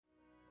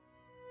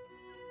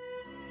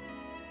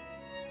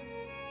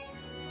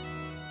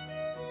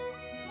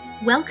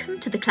Welcome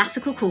to the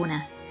Classical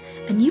Corner,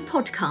 a new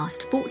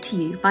podcast brought to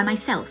you by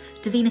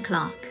myself, Davina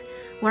Clark,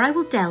 where I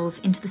will delve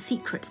into the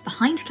secrets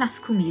behind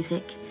classical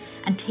music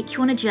and take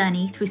you on a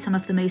journey through some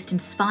of the most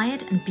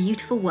inspired and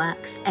beautiful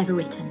works ever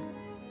written.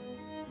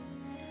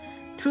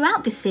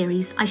 Throughout this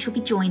series, I shall be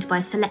joined by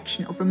a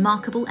selection of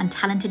remarkable and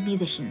talented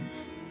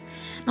musicians.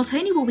 Not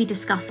only will we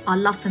discuss our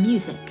love for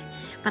music,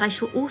 but I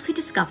shall also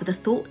discover the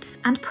thoughts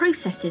and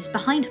processes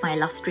behind my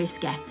illustrious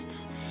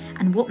guests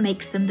and what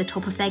makes them the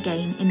top of their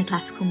game in the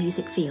classical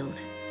music field.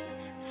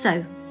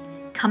 So,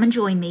 come and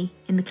join me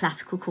in the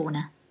Classical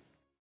Corner.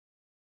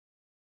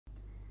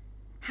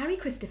 Harry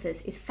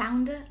Christophers is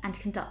founder and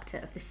conductor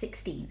of the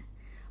 16,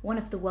 one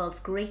of the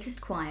world's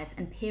greatest choirs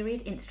and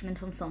period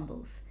instrument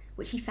ensembles,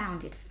 which he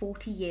founded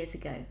 40 years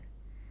ago.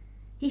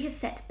 He has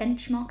set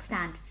benchmark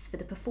standards for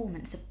the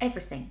performance of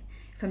everything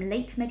from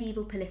late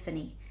medieval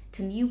polyphony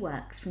to new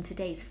works from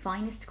today's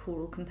finest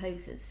choral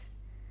composers.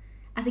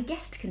 As a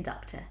guest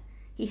conductor,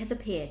 he has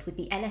appeared with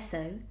the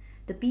LSO,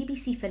 the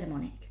BBC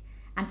Philharmonic,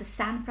 and the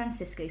San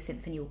Francisco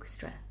Symphony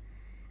Orchestra,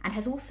 and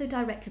has also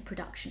directed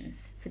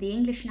productions for the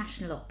English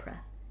National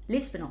Opera,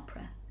 Lisbon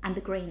Opera, and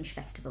the Grange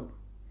Festival.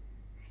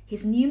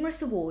 His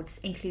numerous awards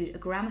include a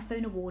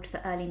Gramophone Award for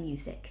Early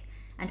Music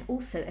and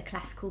also a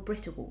Classical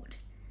Brit Award.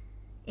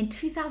 In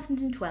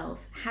 2012,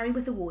 Harry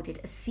was awarded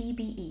a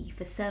CBE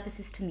for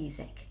services to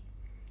music.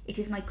 It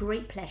is my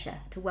great pleasure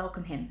to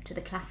welcome him to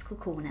the Classical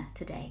Corner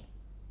today.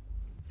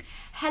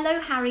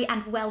 Hello, Harry,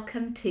 and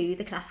welcome to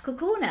the Classical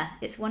Corner.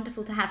 It's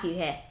wonderful to have you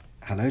here.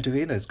 Hello,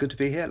 Davina. It's good to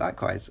be here,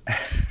 likewise.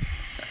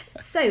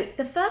 So,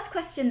 the first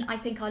question I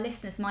think our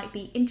listeners might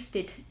be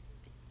interested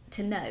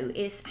to know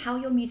is how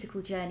your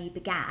musical journey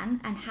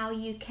began and how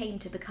you came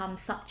to become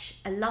such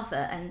a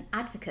lover and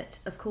advocate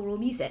of choral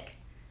music.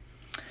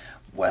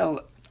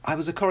 Well, I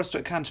was a chorister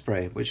at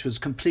Canterbury, which was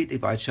completely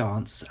by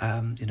chance.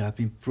 I've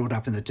been brought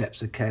up in the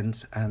depths of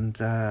Kent and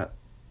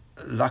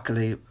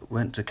luckily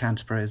went to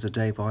Canterbury as a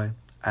day boy.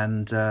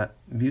 And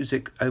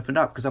music opened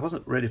up because I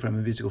wasn't really from a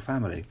musical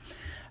family.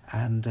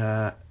 And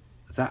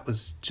that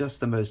was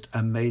just the most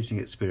amazing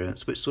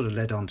experience, which sort of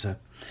led on to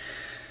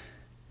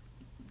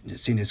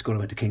senior school. I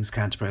went to King's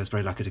Canterbury. I was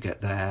very lucky to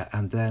get there.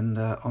 And then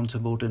on to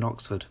Magdalen,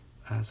 Oxford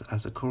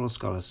as a choral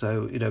scholar.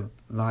 So,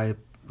 my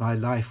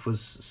life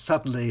was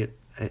suddenly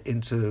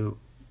into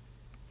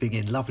being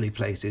in lovely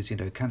places,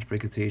 Canterbury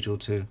Cathedral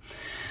to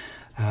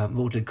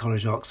Magdalen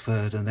College,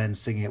 Oxford, and then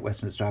singing at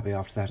Westminster Abbey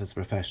after that as a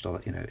professional.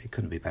 It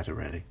couldn't be better,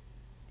 really.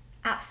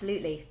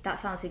 Absolutely. That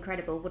sounds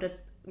incredible. What a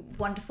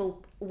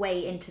wonderful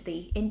way into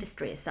the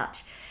industry as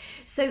such.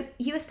 So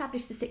you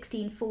established the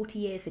 16 40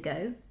 years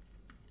ago,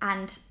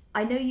 and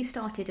I know you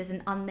started as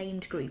an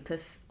unnamed group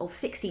of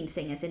 16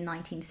 singers in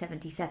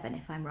 1977,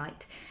 if I'm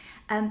right.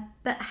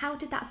 But how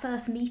did that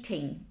first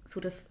meeting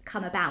sort of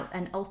come about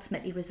and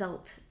ultimately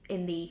result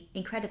in the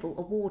incredible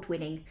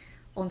award-winning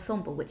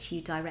ensemble which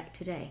you direct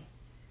today?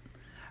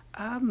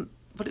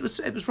 But it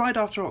was right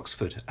after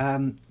Oxford.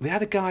 We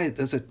had a guy,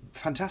 he was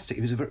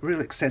a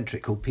real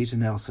eccentric called Peter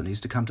Nelson. He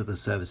used to come to the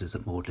services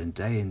at Magdalen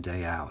day in,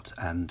 day out.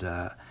 And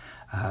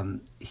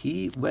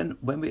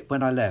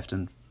when I left,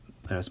 and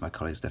whereas my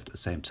colleagues left at the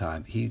same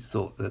time, he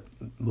thought that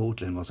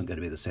Magdalen wasn't going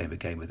to be the same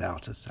again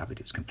without us. I mean,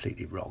 it was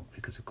completely wrong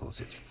because, of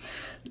course,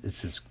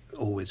 this is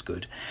always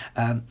good.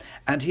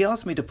 And he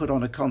asked me to put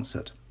on a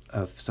concert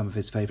of some of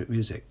his favourite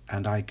music,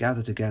 and I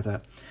gathered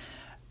together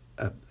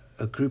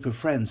a group of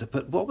friends.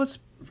 But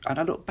and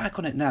I look back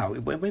on it now,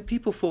 when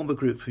people form a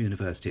group for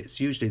university, it's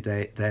usually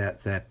their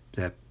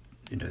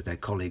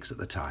colleagues at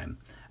the time.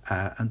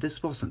 And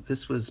this wasn't.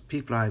 This was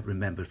people I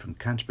remembered from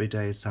Canterbury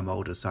days, some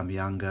older, some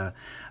younger,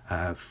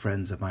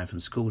 friends of mine from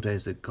school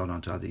days that had gone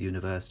on to other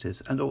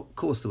universities. And of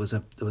course, there was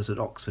an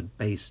Oxford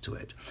base to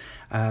it.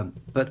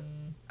 But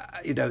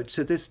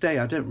to this day,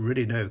 I don't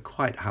really know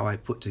quite how I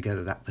put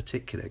together that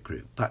particular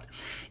group. But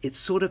it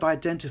sort of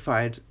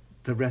identified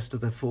the rest of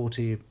the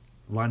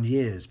 41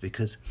 years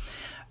because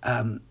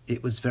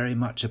it was very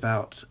much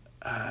about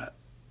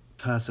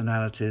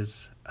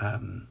personalities,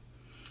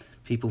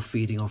 people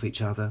feeding off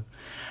each other.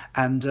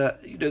 And,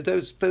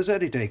 those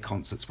early day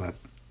concerts were,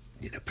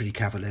 pretty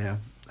cavalier.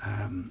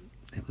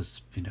 It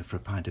was, for a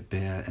pint of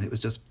beer, and it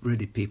was just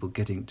really people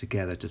getting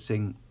together to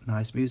sing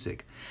nice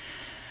music.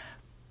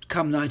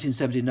 Come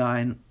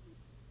 1979,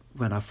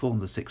 when I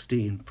formed the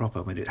 16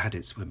 proper, when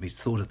we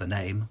thought of the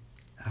name,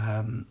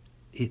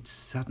 it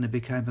suddenly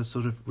became a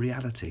sort of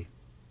reality.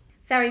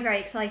 Very, very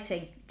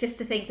exciting. Just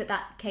to think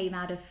that came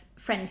out of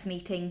friends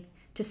meeting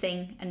to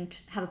sing and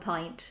have a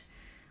pint.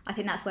 I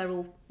think that's where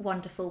all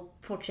wonderful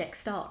projects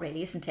start,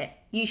 really, isn't it?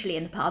 Usually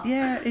in the pub.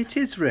 Yeah, it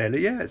is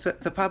really, yeah.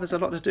 The pub has a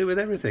lot to do with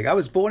everything. I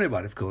was born in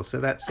one, of course,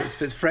 so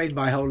it's framed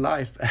my whole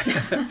life.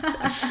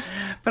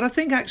 But I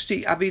think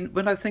actually,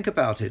 when I think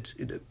about it,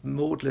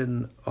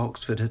 Magdalen,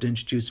 Oxford had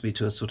introduced me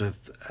to a sort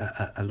of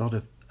a lot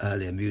of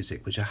earlier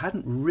music, which I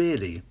hadn't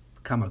really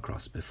come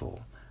across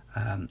before.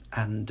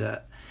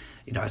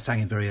 I sang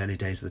in very early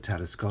days of the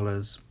Taylor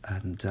Scholars,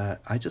 and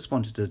I just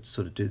wanted to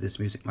sort of do this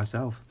music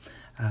myself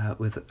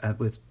with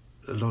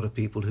a lot of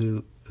people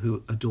who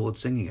adored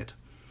singing it.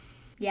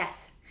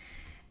 Yes.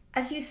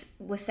 As you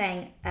were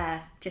saying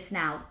just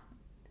now,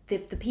 the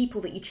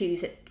people that you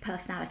choose,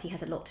 personality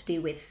has a lot to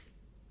do with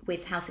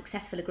how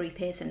successful a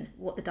group is and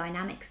what the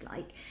dynamic's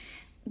like.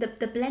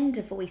 The blend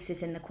of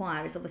voices in the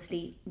choir is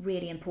obviously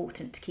really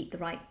important to keep the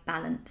right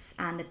balance,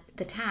 and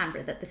the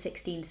timbre that the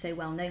 16 is so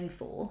well known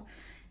for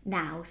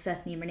now,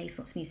 certainly in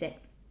Renaissance music.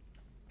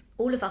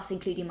 All of us,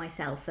 including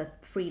myself, are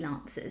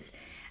freelancers,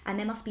 and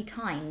there must be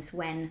times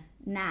when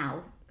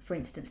now, for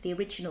instance, the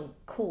original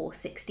core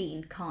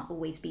 16 can't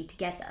always be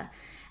together.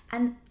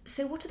 And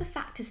so what are the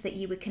factors that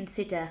you would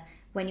consider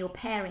when you're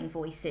pairing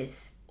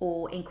voices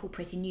or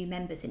incorporating new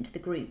members into the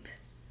group?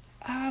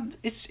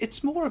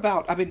 It's more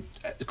about, I mean,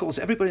 of course,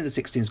 everybody in the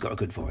 16's got a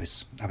good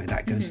voice. I mean,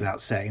 that goes without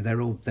saying.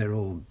 They're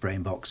all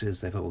brain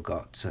boxes. They've all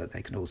got,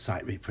 they can all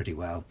sight read pretty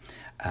well,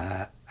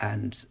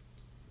 and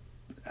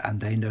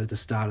they know the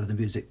style of the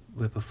music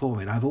we're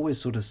performing. I've always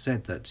sort of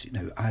said that, you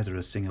know, either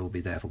a singer will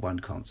be there for one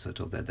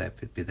concert or they'll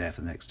be there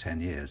for the next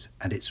 10 years.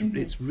 And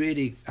it's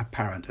really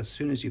apparent as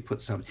soon as you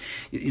put somebody,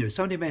 you know,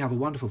 somebody may have a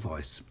wonderful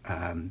voice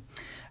and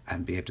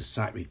be able to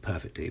sight read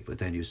perfectly, but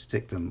then you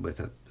stick them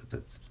with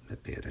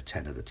be it a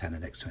tenor, the tenor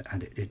next to it,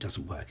 and it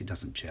doesn't work, it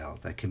doesn't gel,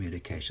 their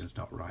communication's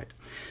not right.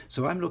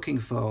 So I'm looking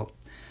for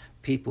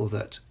people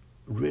that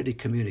really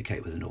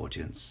communicate with an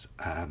audience,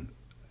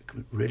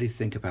 really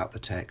think about the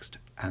text,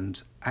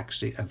 and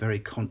actually are very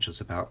conscious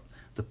about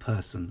the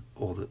person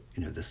or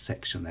the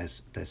section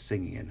they're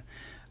singing in,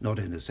 not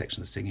in the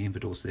section they're singing in,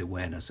 but also the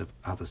awareness of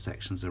other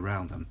sections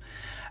around them.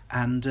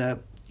 And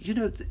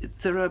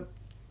there are.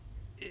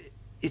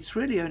 It's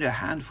really only a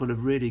handful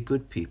of really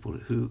good people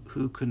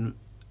who can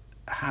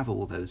have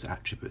all those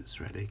attributes,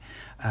 really.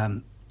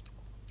 And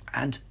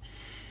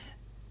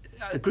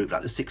a group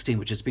like the 16,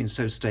 which has been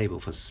so stable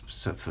for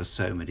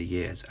so many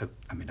years,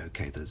 I mean,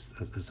 okay,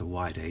 there's a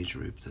wide age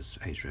group. There's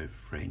age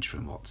range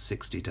from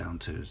 60 down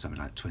to something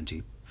like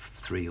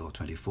 23 or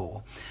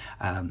 24.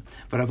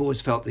 But I've always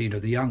felt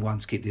that the young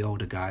ones keep the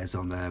older guys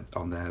on their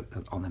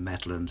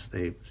metal, and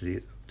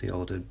the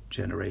older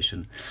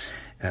generation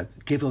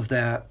give of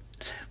their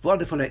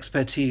wonderful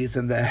expertise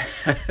and their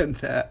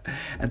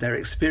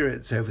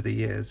experience over the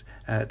years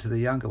to the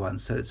younger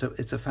ones. So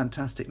it's a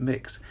fantastic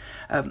mix.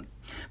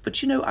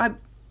 But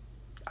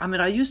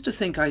I used to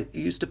think I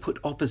used to put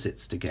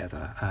opposites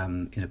together.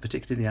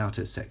 Particularly in the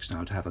alto section, I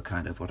would have a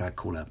kind of what I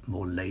call a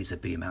more laser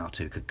beam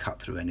alto, could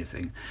cut through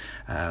anything,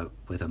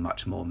 with a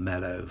much more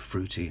mellow,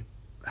 fruity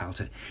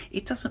alto.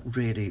 It doesn't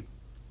really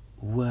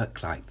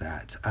work like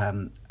that.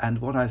 And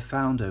what I've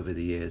found over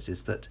the years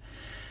is that,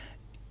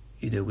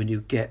 when you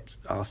get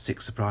our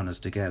 6 sopranos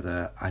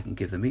together, I can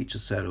give them each a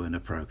solo in a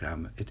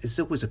programme. It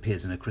always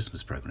appears in a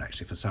Christmas programme,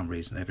 actually. For some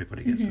reason,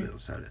 everybody gets a little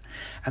solo.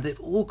 And they've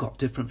all got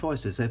different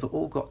voices. They've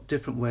all got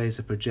different ways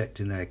of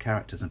projecting their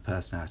characters and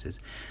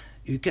personalities.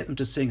 You get them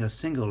to sing a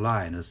single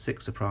line as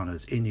 6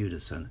 sopranos in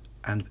unison,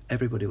 and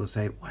everybody will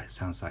say, well, it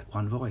sounds like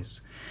one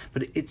voice.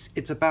 But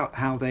it's about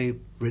how they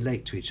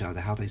relate to each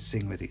other, how they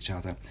sing with each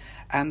other.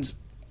 And,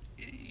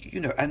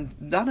 and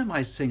none of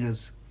my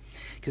singers...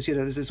 Because,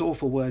 there's this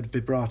awful word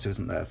vibrato,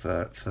 isn't there,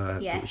 for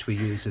yes, which we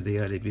use in the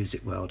early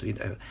music world,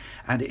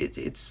 and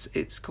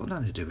it's got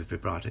nothing to do with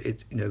vibrato.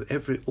 It's,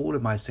 all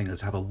of my singers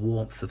have a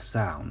warmth of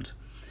sound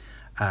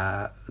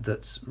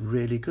that's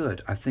really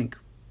good. I think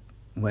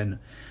when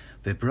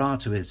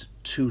vibrato is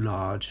too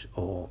large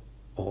or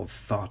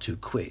far too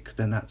quick,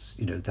 then that's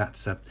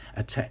a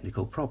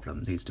technical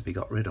problem, needs to be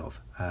got rid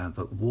of.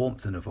 But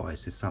warmth in a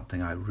voice is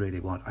something I really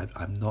want.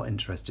 I'm not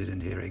interested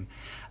in hearing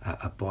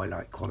a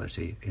boy-like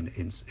quality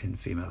in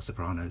female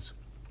sopranos.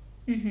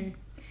 Mm-hmm.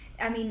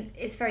 I mean,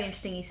 it's very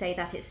interesting you say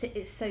that.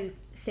 It's so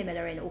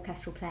similar in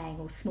orchestral playing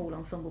or small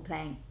ensemble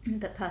playing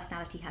that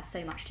personality has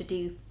so much to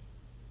do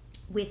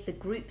with the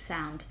group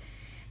sound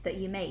that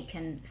you make,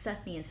 and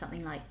certainly in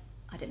something like,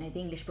 I don't know, the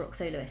English Baroque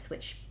soloists,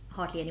 which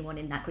hardly anyone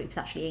in that group is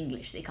actually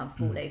English. They come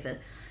from all over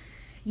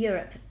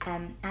Europe,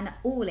 and at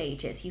all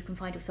ages. You can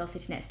find yourself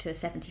sitting next to a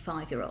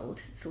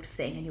 75-year-old sort of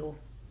thing, and you're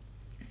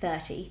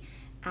 30,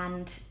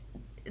 and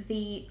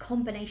the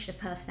combination of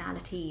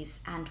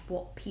personalities and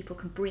what people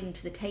can bring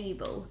to the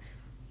table,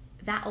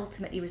 that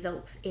ultimately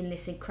results in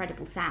this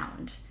incredible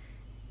sound.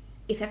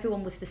 If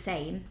everyone was the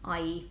same,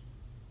 i.e.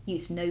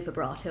 used no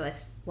vibrato,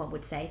 as one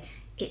would say,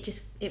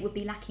 it would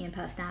be lacking in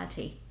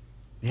personality.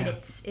 Yeah. And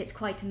it's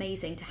quite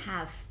amazing to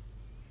have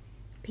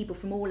people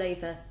from all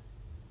over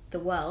the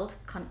world,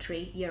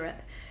 country,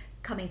 Europe,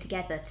 coming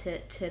together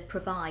to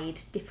provide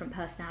different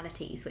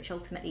personalities, which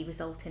ultimately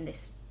result in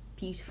this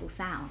beautiful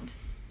sound.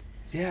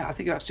 Yeah, I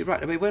think you're absolutely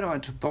right. I mean, when I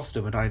went to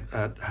Boston, when I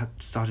had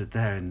started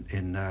there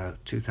in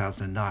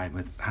 2009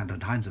 with Handel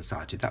and Heinz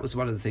Society, that was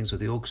one of the things with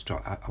the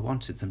orchestra. I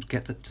wanted them to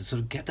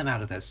get them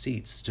out of their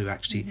seats to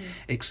actually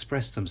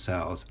express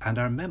themselves. And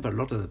I remember a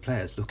lot of the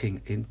players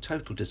looking in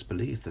total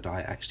disbelief that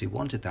I actually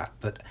wanted that.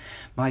 But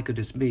my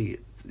goodness me,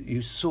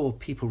 you saw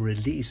people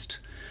released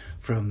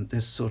from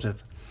this sort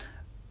of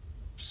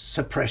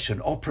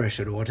suppression,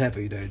 oppression, or whatever,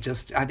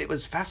 and it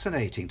was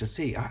fascinating to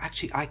see.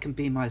 Actually, I can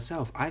be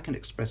myself. I can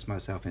express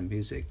myself in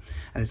music,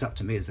 and it's up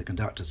to me as the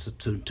conductor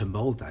to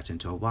mould that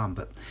into a one.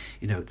 But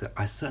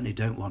I certainly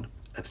don't want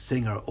a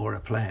singer or a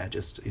player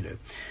just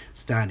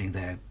standing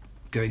there,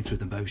 going through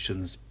the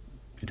motions,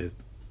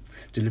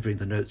 delivering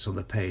the notes on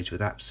the page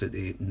with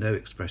absolutely no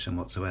expression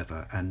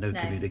whatsoever and no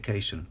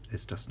communication.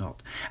 It's just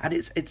not. And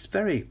it's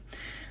very,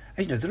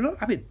 there are a lot,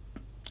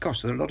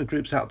 there are a lot of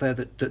groups out there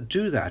that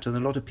do that, and a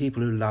lot of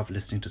people who love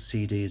listening to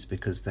CDs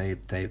because they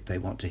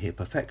want to hear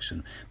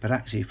perfection. But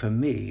actually, for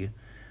me,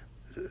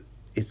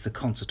 it's the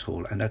concert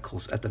hall, and of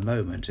course, at the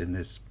moment in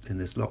this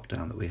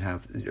lockdown that we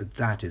have,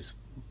 that is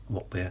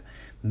what we're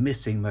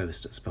missing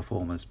most as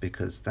performers,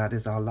 because that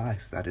is our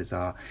life. That is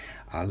our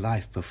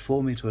life,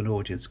 performing to an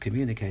audience,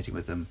 communicating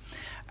with them,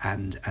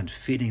 and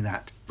feeling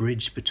that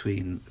bridge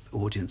between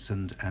audience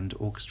and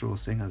orchestral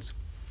singers.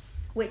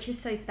 Which is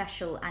so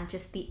special, and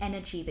just the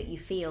energy that you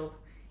feel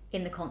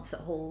in the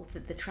concert hall,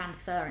 the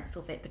transference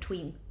of it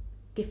between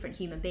different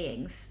human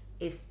beings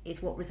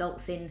is what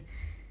results in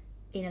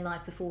a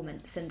live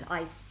performance, and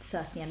I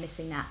certainly am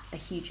missing that a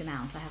huge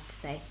amount, I have to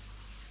say.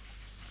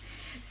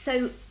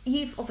 So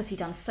you've obviously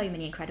done so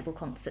many incredible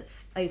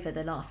concerts over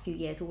the last few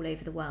years all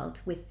over the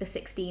world with the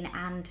 16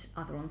 and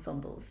other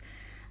ensembles.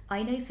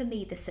 I know for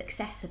me the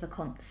success of a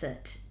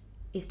concert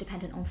is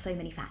dependent on so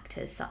many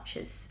factors, such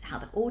as how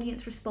the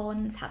audience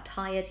responds, how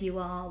tired you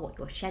are, what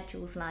your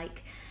schedule's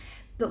like.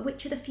 But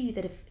which are the few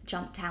that have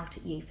jumped out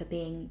at you for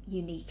being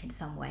unique in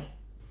some way?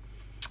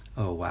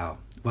 Oh, wow.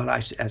 Well,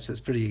 actually, it's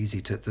pretty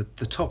easy.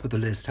 The top of the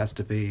list has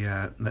to be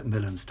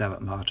Macmillan's Stabat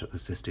Mater at the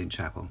Sistine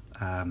Chapel.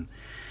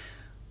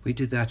 We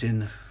did that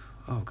in,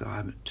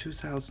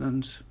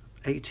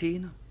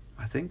 2018,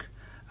 I think.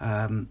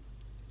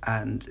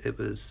 And it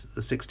was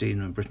the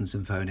 16 and Britten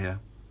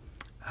Symphonia.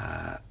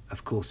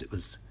 Of course, it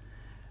was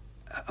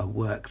a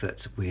work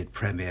that we had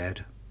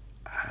premiered,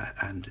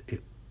 and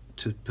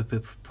to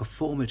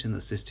perform it in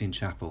the Sistine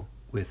Chapel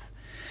with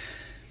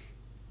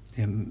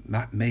the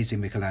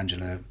amazing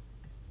Michelangelo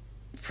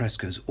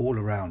frescoes all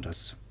around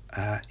us,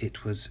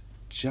 it was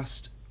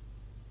just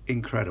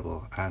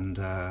incredible, and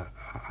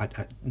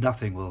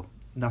nothing will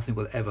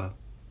ever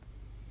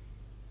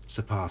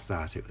surpass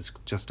that. It was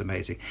just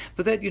amazing.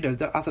 But then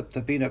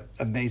there've been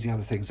amazing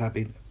other things.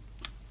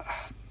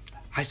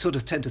 I sort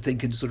of tend to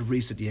think in sort of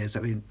recent years,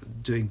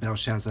 doing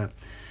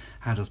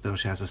Handel's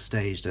Belshazzar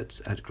staged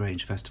at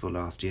Grange Festival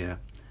last year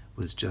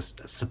was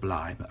just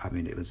sublime.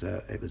 It was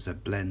a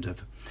blend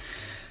of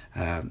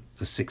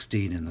the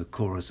 16 in the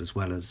chorus as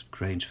well as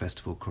Grange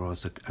Festival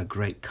chorus, a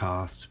great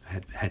cast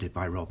headed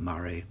by Rob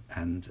Murray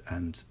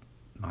and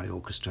my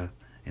orchestra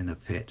in the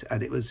pit,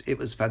 and it was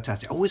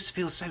fantastic. I always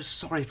feel so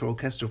sorry for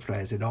orchestral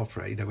players in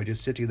opera. When you're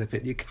sitting in the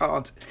pit, you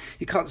can't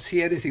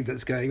see anything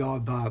that's going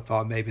on,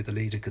 bar maybe the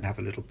leader can have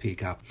a little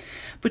peek up.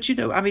 But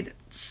there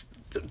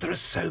are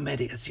so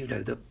many, as you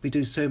know, that we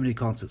do so many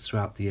concerts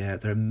throughout the year.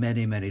 There are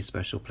many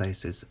special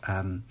places.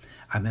 I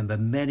remember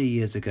many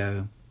years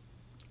ago,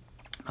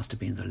 must have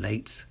been the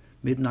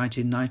mid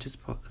 1990s,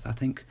 I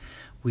think,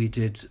 we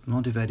did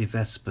Monteverdi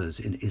Vespers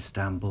in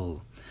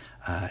Istanbul,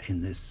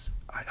 in this.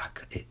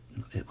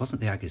 It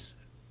wasn't the Agis.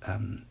 I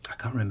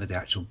can't remember the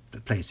actual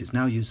place. It's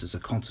now used as a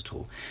concert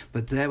hall.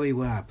 But there we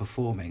were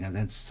performing, and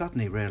then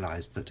suddenly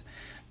realised that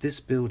this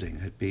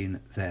building had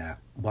been there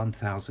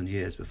 1,000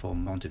 years before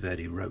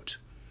Monteverdi wrote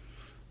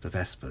the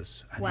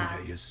Vespers. And wow.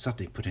 You're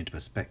suddenly put into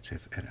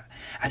perspective, and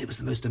it was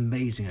the most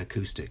amazing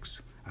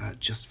acoustics,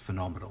 just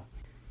phenomenal.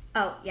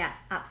 Oh yeah,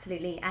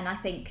 absolutely. And I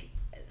think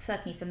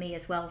certainly for me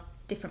as well,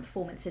 different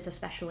performances are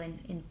special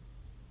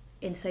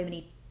in so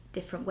many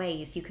different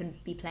ways. You can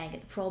be playing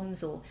at the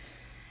Proms or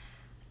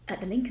at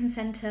the Lincoln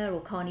Centre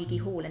or Carnegie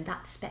Hall, and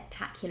that's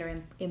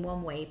spectacular in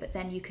one way, but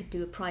then you could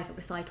do a private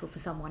recital for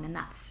someone, and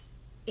that's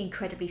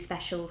incredibly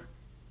special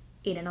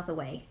in another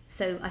way.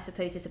 So I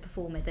suppose as a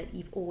performer that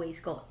you've always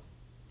got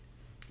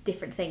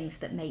different things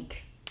that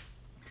make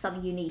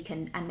something unique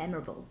and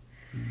memorable.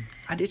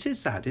 And it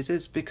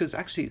is because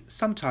actually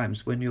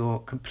sometimes when you're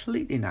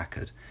completely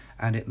knackered,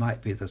 and it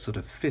might be the sort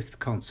of fifth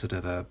concert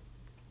of a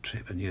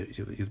trip, and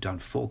you've done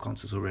 4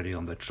 concerts already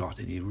on the trot,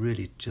 and you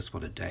really just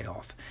want a day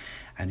off,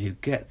 and you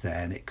get there,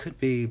 and it could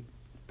be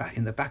back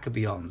in the back of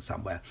Beyond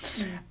somewhere,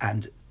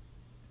 and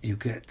you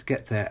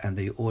get there, and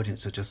the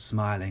audience are just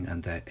smiling,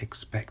 and they're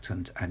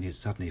expectant, and you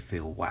suddenly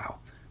feel, wow,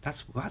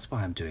 that's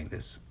why I'm doing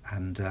this,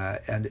 and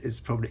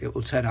it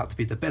will turn out to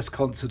be the best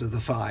concert of the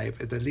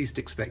 5 at the least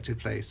expected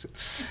place.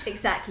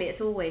 Exactly,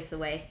 it's always the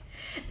way.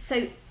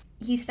 So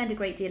you spend a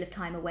great deal of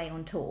time away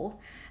on tour,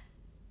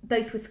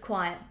 both with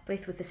choir,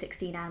 both with the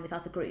 16 and with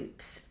other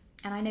groups.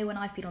 And I know when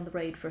I've been on the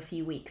road for a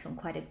few weeks on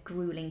quite a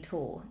gruelling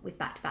tour with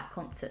back-to-back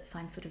concerts,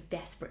 I'm sort of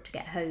desperate to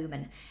get home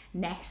and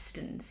nest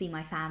and see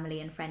my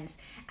family and friends.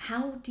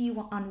 How do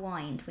you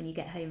unwind when you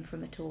get home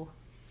from a tour?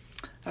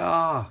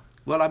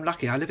 Well, I'm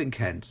lucky. I live in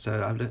Kent,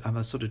 so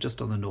I'm sort of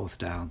just on the North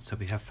Downs, so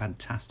we have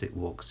fantastic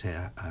walks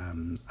here.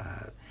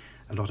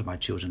 a lot of my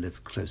children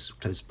live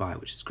close by,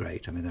 which is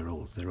great. I mean, they're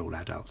all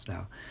adults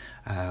now,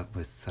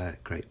 with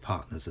great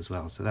partners as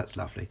well. So that's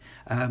lovely.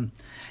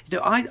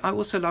 I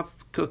also love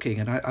cooking,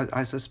 and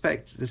I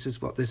suspect this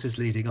is what this is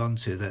leading on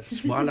to. That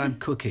while I'm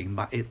cooking,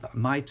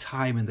 my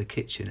time in the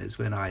kitchen is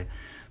when I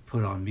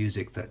put on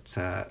music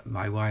that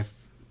my wife,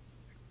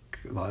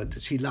 well,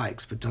 she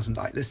likes but doesn't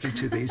like listening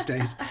to these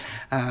days,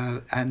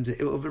 and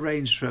it will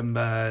range from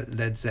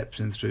Led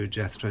Zeppelin through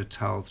Jethro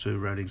Tull, through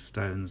Rolling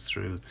Stones,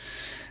 through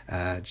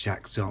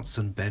Jack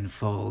Johnson, Ben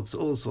Folds,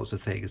 all sorts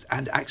of things.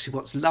 And actually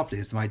what's lovely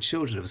is my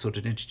children have sort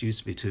of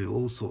introduced me to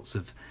all sorts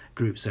of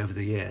groups over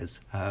the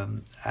years,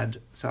 and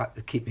so I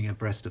keep me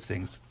abreast of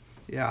things.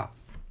 Yeah.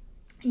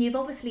 You've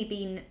obviously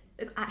been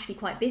actually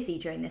quite busy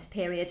during this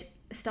period,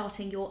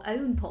 starting your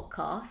own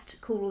podcast,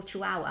 Choral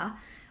Chihuahua,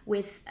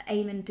 with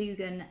Eamon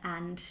Dugan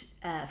and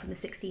from the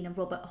 16 and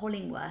Robert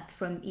Hollingworth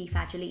from E.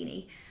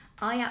 Fagellini.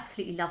 I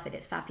absolutely love it.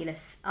 It's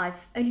fabulous.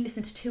 I've only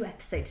listened to 2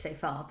 episodes so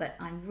far, but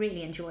I'm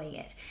really enjoying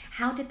it.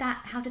 How did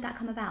that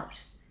come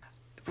about?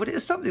 Well,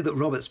 it's something that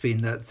Robert's been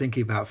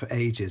thinking about for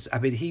ages. I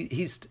mean,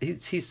 he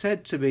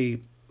said to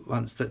me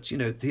once that,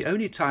 the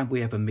only time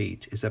we ever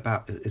meet is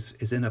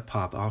in a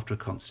pub after a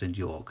concert in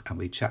York, and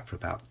we chat for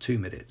about 2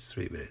 minutes,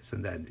 3 minutes,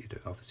 and then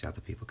obviously other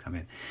people come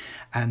in,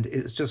 and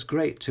it's just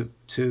great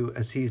to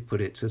as he put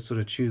it, to sort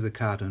of chew the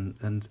cud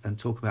and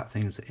talk about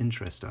things that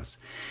interest us.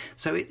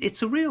 So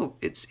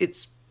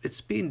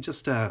it's been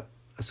just a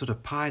sort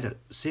of pilot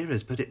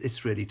series, but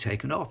it's really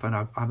taken off, and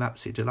I'm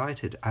absolutely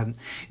delighted.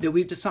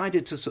 We've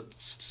decided to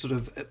sort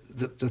of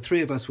the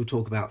three of us will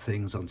talk about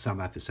things on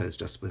some episodes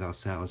just with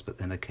ourselves, but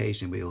then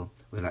occasionally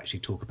we'll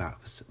actually talk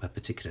about a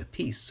particular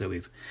piece. So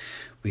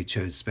we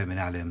chose Spem in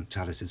Alium,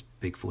 Tallis's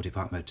Big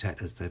 40-part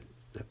motet, as the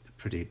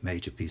pretty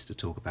major piece to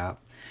talk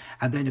about.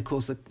 And then, of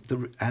course,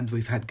 and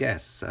we've had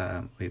guests.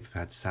 We've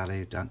had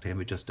Sally Dunkley, and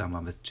we've just done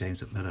one with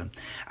James McMillan.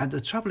 And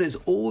the trouble is,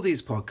 all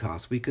these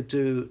podcasts, we could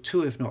do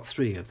 2, if not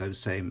 3, of those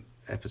same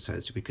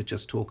episodes. We could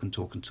just talk and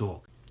talk and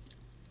talk.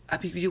 I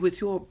mean, you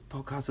with your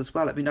podcast as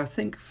well. I mean, I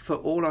think for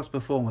all us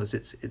performers,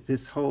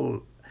 this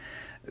whole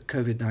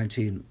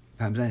COVID-19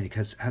 pandemic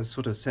has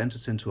sort of sent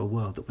us into a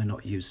world that we're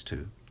not used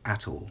to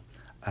at all.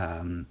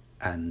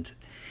 And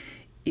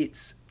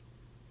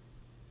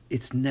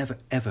it's never,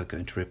 ever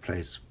going to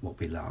replace what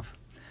we love.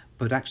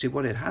 But actually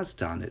what it has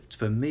done,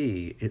 for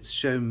me, it's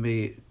shown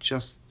me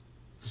just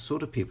the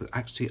sort of people that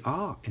actually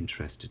are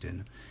interested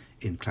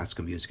in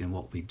classical music and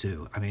what we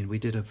do. I mean, we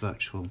did a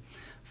virtual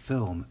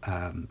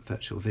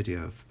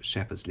video of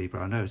Shepard's Liber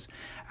a Nos,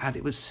 and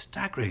it was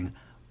staggering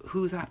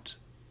who that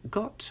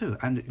got to.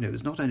 And it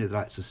was not only the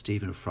likes of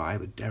Stephen Fry,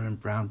 but Darren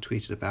Brown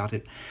tweeted about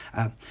it.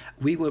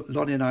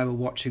 Lonnie and I were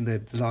watching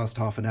the last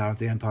half an hour of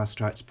The Empire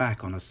Strikes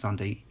Back on a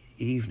Sunday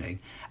evening,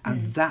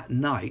 and that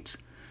night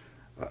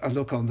I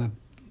look on the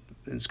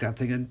Instagram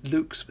thing, and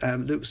Luke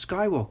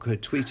Skywalker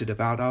had tweeted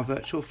about our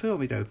virtual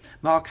film.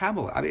 Mark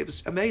Hamill. I mean, it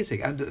was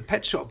amazing. And the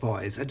Pet Shop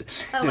Boys. And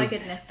my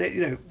goodness.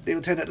 The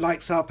Lieutenant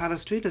likes our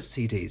Palestrina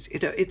CDs.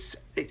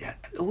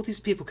 All these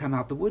people come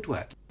out the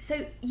woodwork.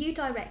 So you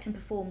direct and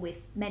perform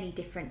with many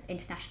different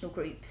international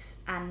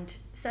groups, and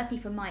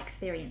certainly from my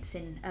experience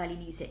in early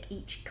music,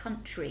 each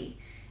country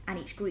and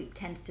each group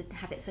tends to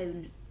have its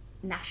own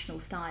national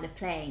style of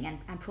playing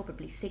and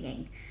probably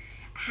singing.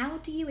 How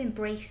do you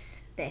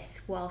embrace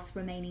this whilst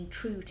remaining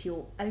true to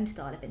your own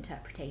style of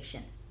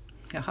interpretation?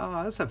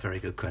 That's a very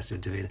good question,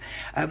 Davina.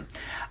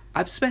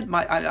 I've spent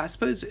I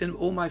suppose in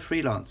all my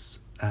freelance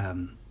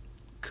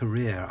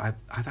career,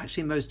 I've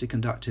actually mostly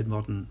conducted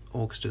modern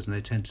orchestras, and they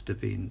tend to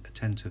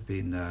have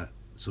been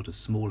sort of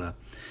smaller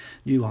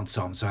new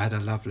ensembles. So I had a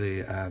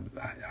lovely I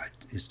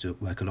used to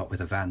work a lot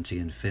with Avanti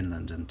in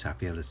Finland and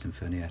Tapiola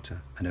Sinfonietta,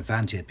 and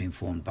Avanti had been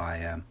formed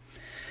by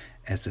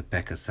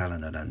Esa-Pekka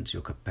Salonen and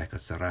Jukka-Pekka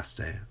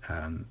Saraste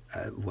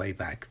way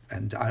back,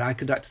 and I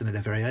conducted them in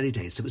their very early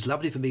days. So it was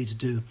lovely for me to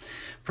do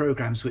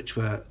programs which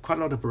were quite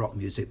a lot of Baroque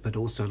music, but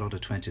also a lot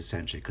of 20th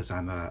century, because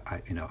I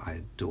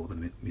adore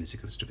the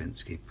music of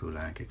Stravinsky,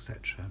 Poulenc,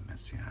 etc.,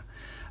 Messiaen,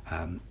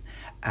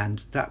 and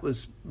that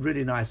was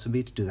really nice for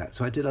me to do that.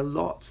 So I did a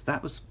lot.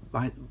 That was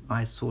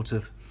my sort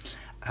of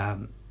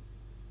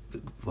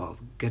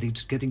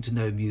getting to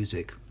know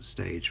music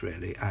stage,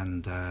 really,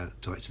 and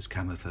Deutsches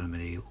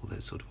Kammerphilharmonie, all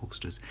those sort of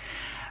orchestras,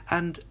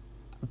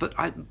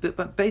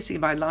 but basically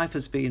my life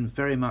has been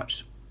very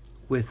much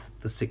with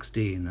the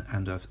 16,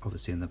 and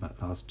obviously in the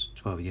last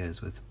 12 years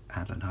with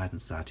Handel and Haydn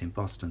Society in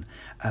Boston.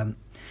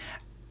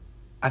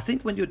 I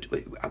think when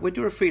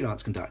you're a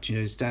freelance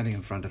conductor, standing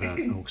in front of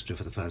an orchestra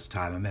for the first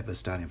time. I remember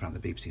standing in front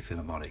of the BBC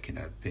Philharmonic,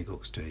 big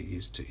orchestra.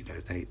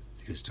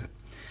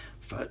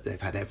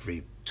 They've had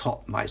every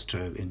top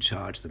maestro in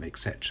charge of them,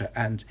 etc.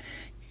 And,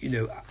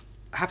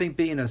 having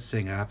been a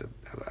singer,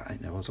 I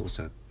was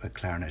also a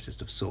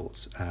clarinetist of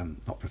sorts,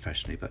 not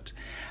professionally, but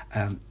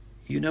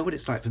what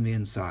it's like from the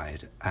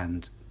inside,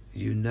 and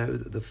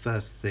that the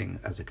first thing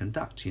as a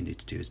conductor you need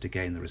to do is to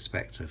gain the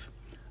respect of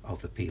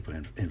the people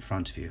in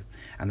front of you,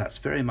 and that's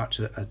very much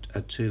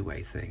a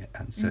two-way thing.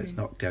 And so it's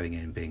not going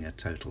in being a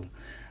total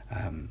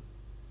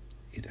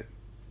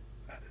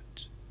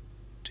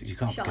you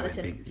can't go in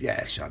Charlatan.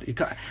 being charlatan. You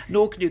can't,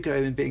 nor can you go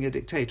in being a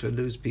dictator and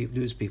lose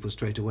people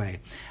straight away.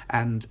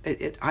 And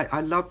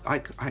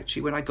I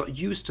actually, when I got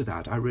used to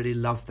that, I really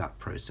loved that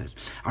process.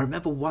 I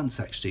remember once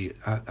actually,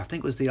 I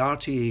think it was the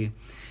RTE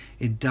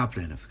in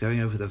Dublin, of going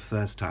over the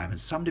first time, and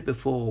somebody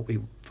before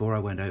I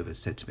went over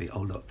said to me, "Oh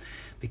look,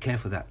 be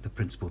careful that the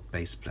principal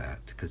bass player,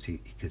 because he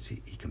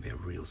can be a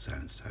real so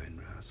and so in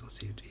rehearsals.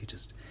 He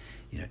just,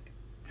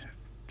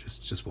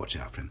 just watch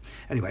out for him."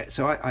 Anyway,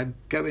 so I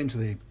go into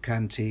the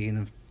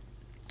canteen,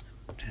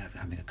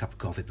 having a cup of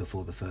coffee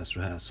before the first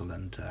rehearsal,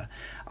 and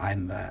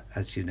I'm,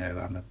 as you know,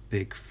 I'm a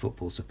big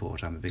football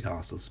supporter. I'm a big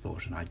Arsenal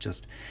supporter,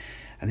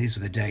 and these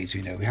were the days,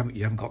 you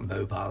haven't got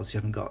mobiles, you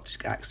haven't got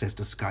access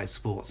to Sky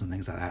Sports and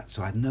things like that.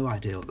 So I had no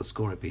idea what the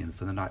score had been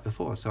for the night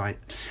before. So I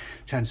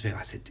turned to people,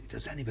 I said,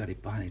 "Does anybody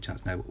by any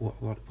chance know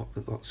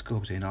what score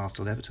between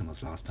Arsenal and Everton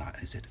was last night?" And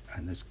he said,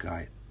 and this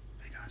guy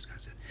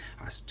said,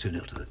 "I was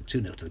 2-0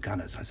 to the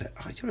Gunners." I said,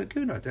 "Oh, you're a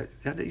Gunner?"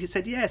 And he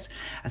said, "Yes."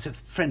 I said,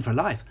 "Friend for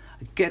life."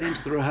 I get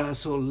into the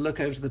rehearsal,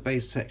 look over to the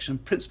bass section,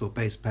 principal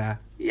bass player.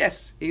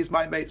 Yes, he's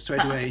my mate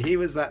straight away. He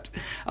was that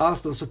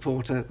Arsenal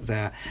supporter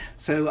there.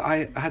 So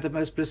I had the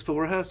most blissful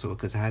rehearsal,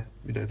 because I had,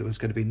 there was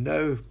going to be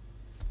no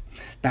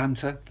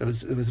banter. There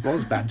was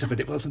banter, but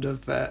it wasn't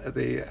of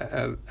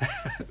the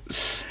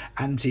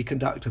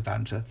anti-conductor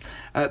banter.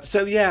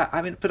 So yeah,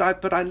 I mean, but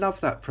I love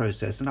that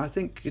process, and I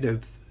think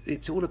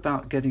it's all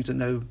about getting to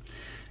know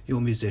your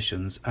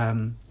musicians.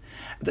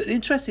 The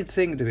interesting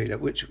thing, Davida,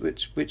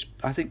 which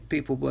I think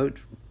people won't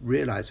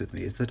realise with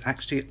me, is that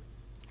actually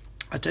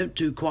I don't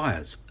do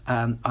choirs.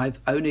 I've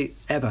only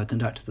ever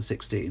conducted the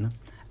 16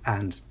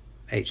 and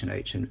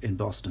H&H in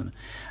Boston.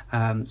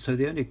 So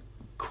the only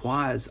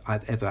choirs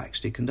I've ever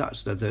actually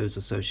conducted are those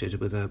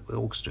associated with an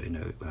orchestra,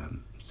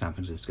 San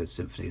Francisco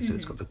Symphony, so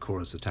it's got the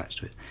chorus attached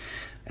to it.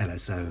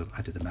 LSO,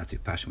 I did the Matthew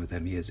Passion with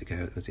them years ago,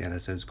 it was the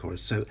LSO's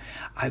chorus. So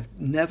I've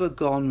never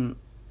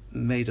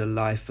made a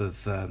life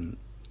of,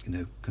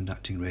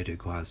 conducting radio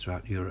choirs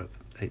throughout Europe.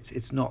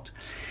 It's not...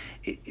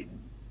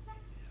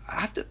 I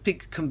have to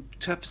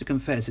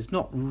confess, it's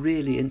not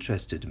really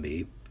interested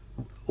me.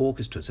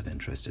 Orchestras have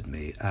interested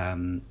me,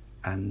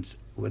 and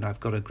when I've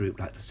got a group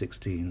like the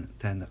 16,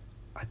 then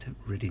I don't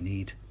really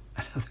need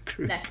another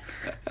group. No.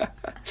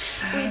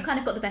 Well, you've kind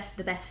of got the best of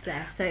the best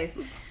there, so...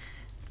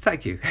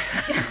 Thank you.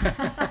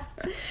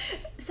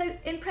 So,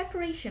 in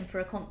preparation for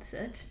a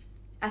concert,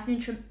 as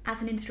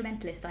an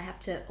instrumentalist, I have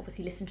to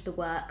obviously listen to the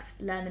works,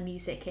 learn the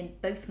music in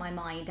both my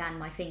mind and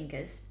my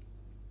fingers.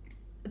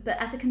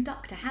 But as a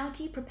conductor, how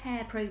do you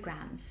prepare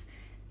programmes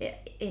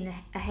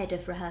ahead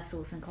of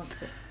rehearsals and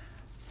concerts?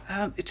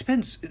 It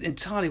depends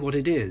entirely what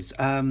it is.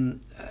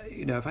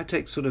 If I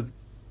take sort of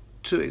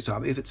two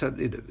examples,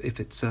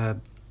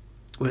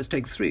 let's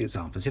take three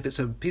examples. If it's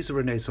a piece of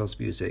Renaissance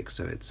music,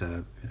 so it's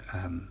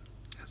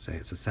say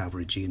it's a Salve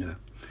Regina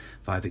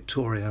by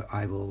Victoria,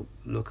 I will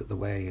look at the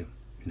way,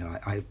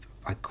 I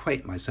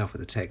acquaint myself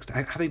with the text.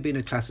 Having been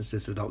a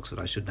classicist at Oxford,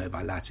 I should know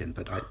my Latin,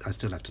 but I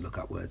still have to look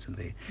up words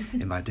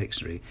in my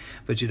dictionary.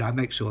 But I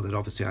make sure that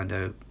obviously I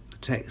know the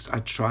text. I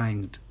try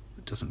and,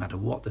 it doesn't matter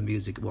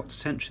what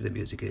century the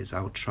music is,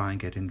 I will try and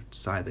get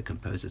inside the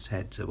composer's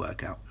head to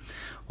work out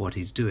what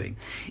he's doing.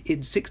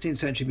 In 16th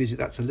century music,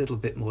 that's a little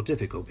bit more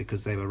difficult,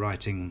 because they were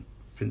writing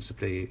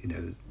principally,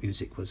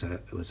 music was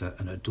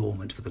an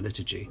adornment for the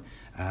liturgy.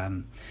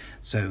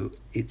 So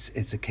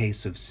it's a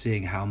case of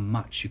seeing how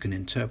much you can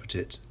interpret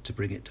it to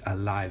bring it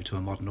alive to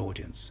a modern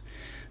audience.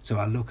 So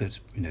I look at,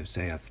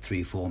 say a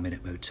 3-4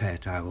 minute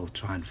motet, I will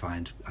try and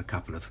find a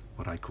couple of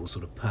what I call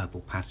sort of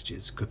purple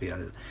passages. Could be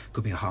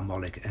a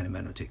harmonic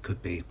element, it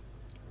could be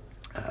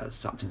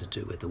something to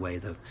do with the way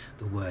the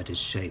word is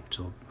shaped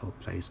or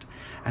placed,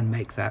 and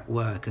make that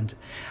work. And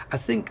I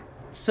think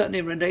certainly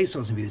in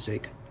Renaissance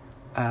music,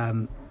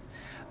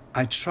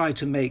 I try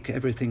to make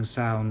everything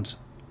sound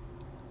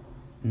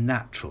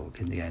natural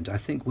in the end. I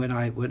think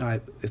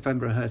if I'm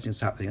rehearsing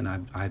something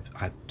and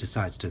I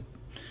decide to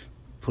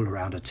pull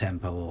around a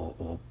tempo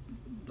or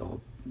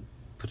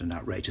put an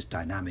outrageous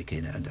dynamic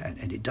in it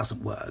and it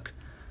doesn't work,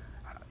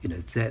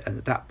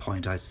 at that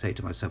point I say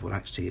to myself, well,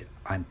 actually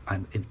I'm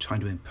trying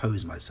to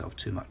impose myself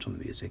too much on the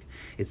music.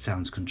 It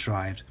sounds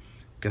contrived.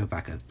 Go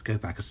back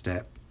a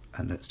step,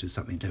 and let's do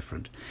something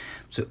different.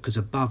 So, because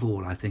above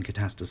all, I think it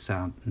has to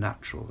sound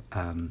natural.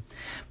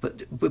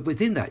 But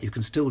within that, you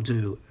can still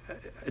do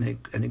an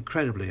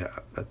incredibly,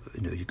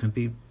 you can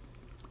be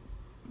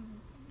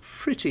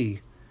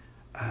pretty.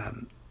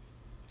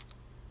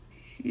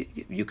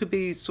 You could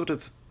be sort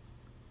of,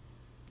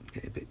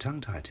 getting a bit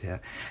tongue-tied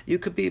here. You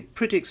could be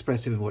pretty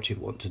expressive in what you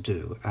want to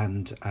do,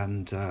 and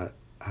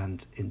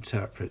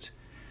interpret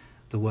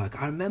the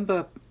work. I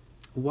remember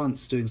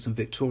once doing some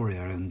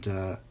Victoria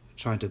and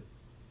trying to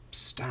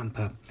stamp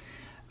a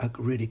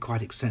really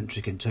quite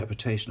eccentric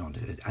interpretation on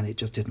it, and it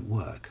just didn't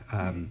work.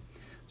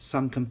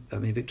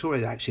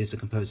 Victoria actually is a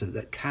composer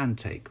that can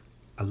take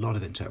a lot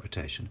of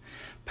interpretation.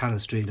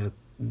 Palestrina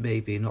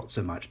maybe not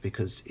so much,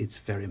 because it's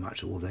very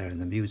much all there in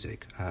the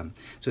music.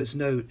 So it's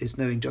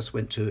knowing just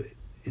when to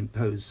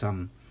impose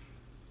some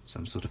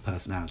some sort of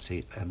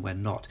personality and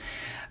when not.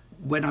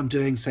 When I'm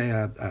doing, say,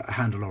 a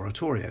Handel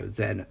oratorio,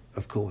 then,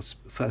 of course,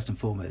 first and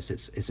foremost,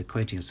 it's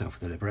acquainting yourself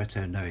with the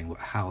libretto, knowing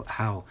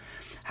how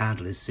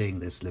Handel is seeing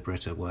this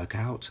libretto work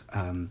out.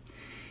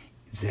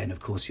 Then, of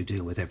course, you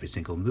deal with every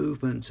single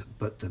movement,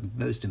 but the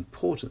most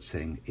important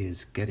thing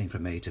is getting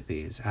from A to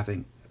B, is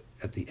having,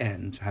 at the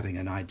end, having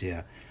an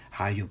idea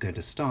how you're going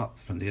to start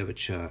from the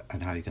overture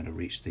and how you're going to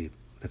reach the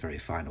very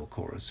final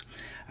chorus,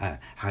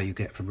 how you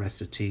get from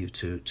recitative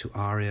to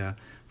aria,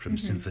 from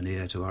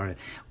sinfonia to aria.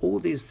 All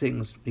these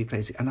things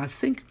replacing. And I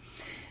think,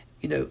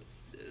 the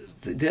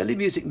early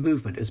music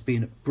movement has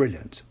been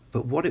brilliant,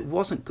 but what it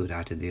wasn't good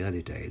at in the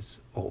early days,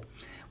 or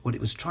what it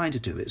was trying to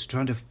do, it's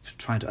trying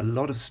to a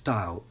lot of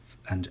style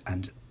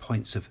and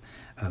points of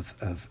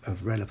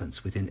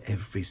relevance within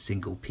every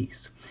single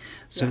piece.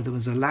 So there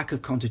was a lack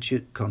of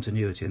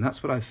continuity, and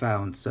that's what I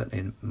found certainly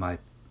in my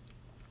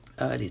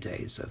early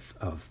days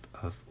of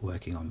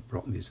working on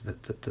Baroque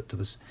music, that there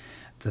was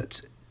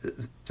that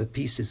the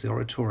pieces, the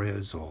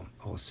oratorios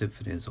or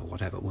symphonies or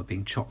whatever, were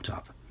being chopped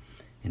up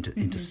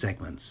into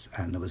segments,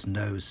 and there was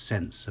no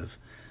sense of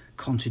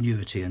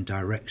continuity and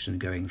direction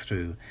going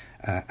through,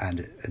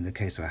 and in the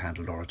case of a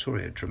Handel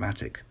oratorio,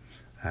 dramatic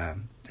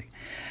thing.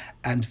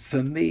 And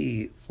for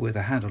me, with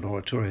a Handel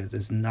oratorio,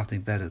 there's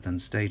nothing better than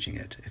staging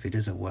it. If it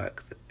is a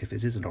work, if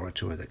it is an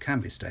oratorio that can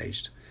be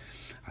staged,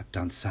 I've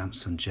done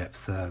Samson,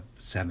 Jephthah,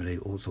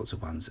 Semele, all sorts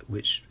of ones,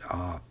 which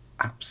are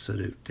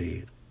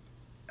absolutely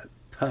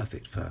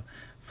perfect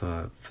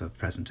for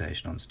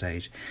presentation on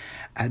stage.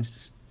 And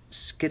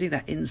getting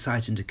that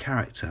insight into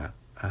character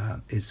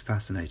is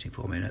fascinating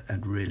for me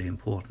and really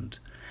important.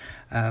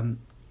 And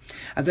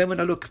then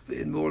when I look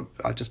more,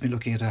 I've just been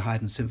looking at a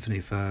Haydn symphony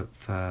for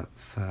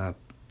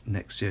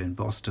next year in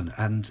Boston,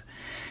 and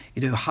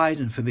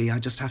Haydn, for me, I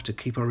just have to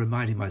keep on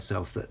reminding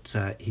myself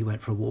that he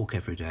went for a walk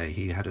every day.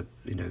 He had a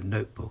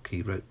notebook.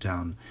 He wrote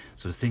down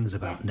sort of things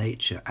about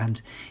nature.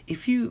 And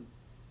if you,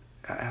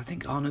 I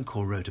think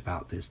Arnoncourt wrote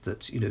about this,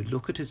 that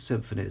look at his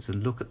symphonies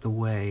and look at the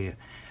way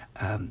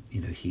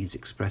he's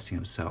expressing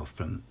himself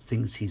from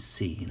things he's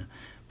seen,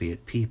 be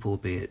it people,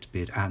 be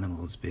it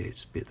animals, be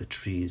it the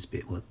trees,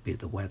 be it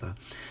the weather,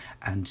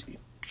 and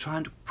try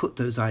and put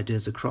those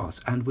ideas across.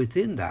 And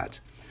within that,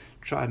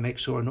 try and make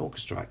sure an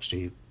orchestra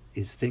actually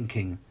is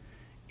thinking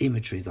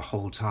imagery the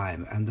whole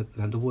time, and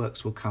the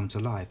works will come to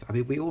life. I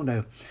mean, we all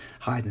know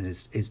Haydn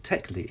is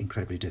technically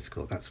incredibly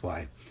difficult. That's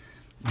why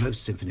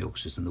most symphony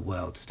orchestras in the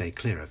world stay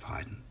clear of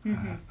Haydn.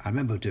 I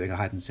remember doing a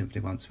Haydn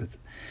symphony once with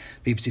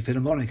BBC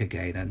Philharmonic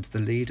again, and the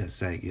leader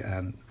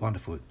saying,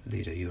 wonderful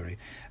leader Yuri,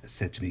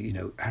 said to me,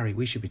 Harry,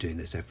 we should be doing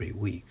this every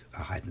week,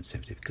 a Haydn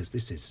symphony, because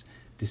this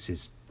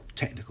is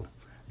technical.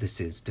 This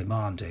is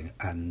demanding,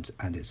 and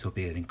it will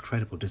be an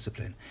incredible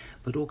discipline,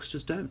 but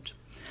orchestras don't.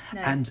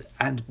 No.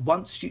 And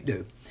once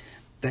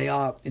they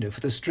are, for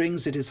the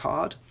strings it is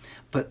hard,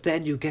 but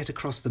then you get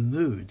across the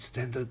moods,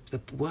 then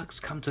the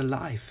works come to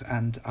life.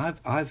 And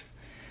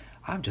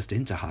I'm just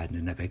into Haydn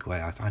in a big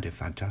way. I find it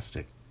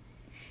fantastic.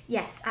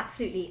 Yes,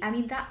 absolutely. I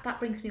mean, that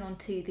brings me on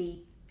to the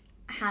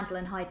Handel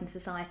and Haydn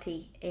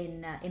Society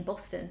in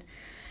Boston,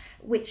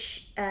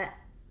 which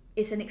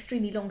is an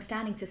extremely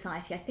long-standing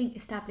society, I think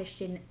established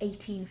in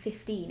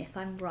 1815, if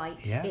I'm right.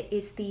 Yeah. It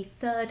is the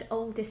third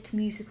oldest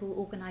musical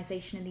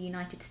organisation in the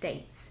United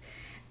States.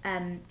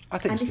 I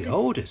think it's the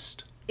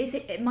oldest. Is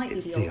it? It might be the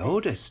oldest. It's the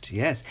oldest,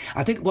 yes.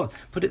 I think, well,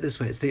 put it this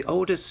way, it's the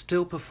oldest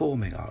still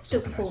performing arts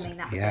organisation.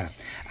 That's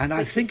it. And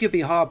I think you'd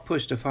be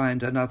hard-pushed to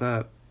find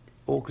another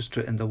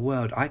orchestra in the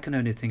world. I can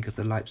only think of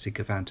the Leipzig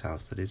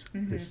Gewandhaus that is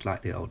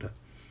slightly older.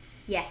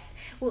 Yes,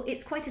 well,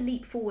 it's quite a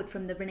leap forward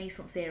from the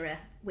Renaissance era,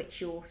 which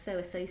you're so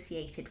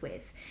associated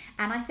with.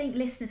 And I think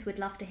listeners would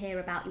love to hear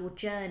about your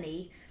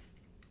journey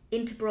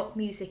into Baroque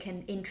music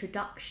and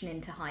introduction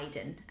into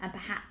Haydn, and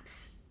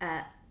perhaps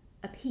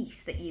a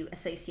piece that you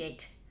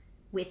associate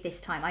with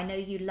this time. I know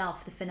you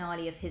love the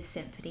finale of his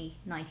Symphony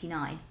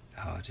 99.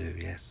 Oh, I do,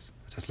 yes.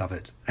 I just love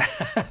it.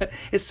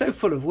 It's so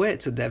full of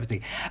wit and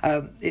everything.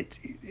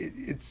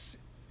 It's...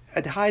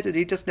 And Haydn,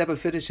 he just never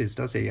finishes,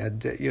 does he?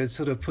 And you're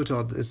sort of put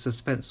on the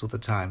suspense all the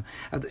time.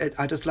 And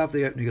I just love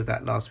the opening of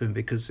that last one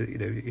because,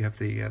 you have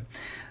the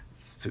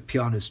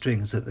piano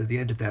strings at the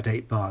end of that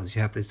 8 bars.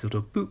 You have this sort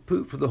of boop,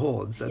 boop from the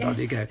horns, and on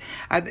you go.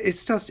 And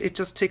it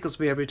just tickles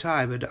me every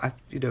time. And,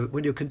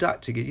 when you're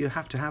conducting it, you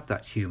have to have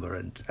that humour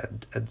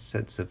and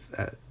sense of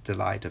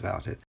delight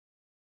about it.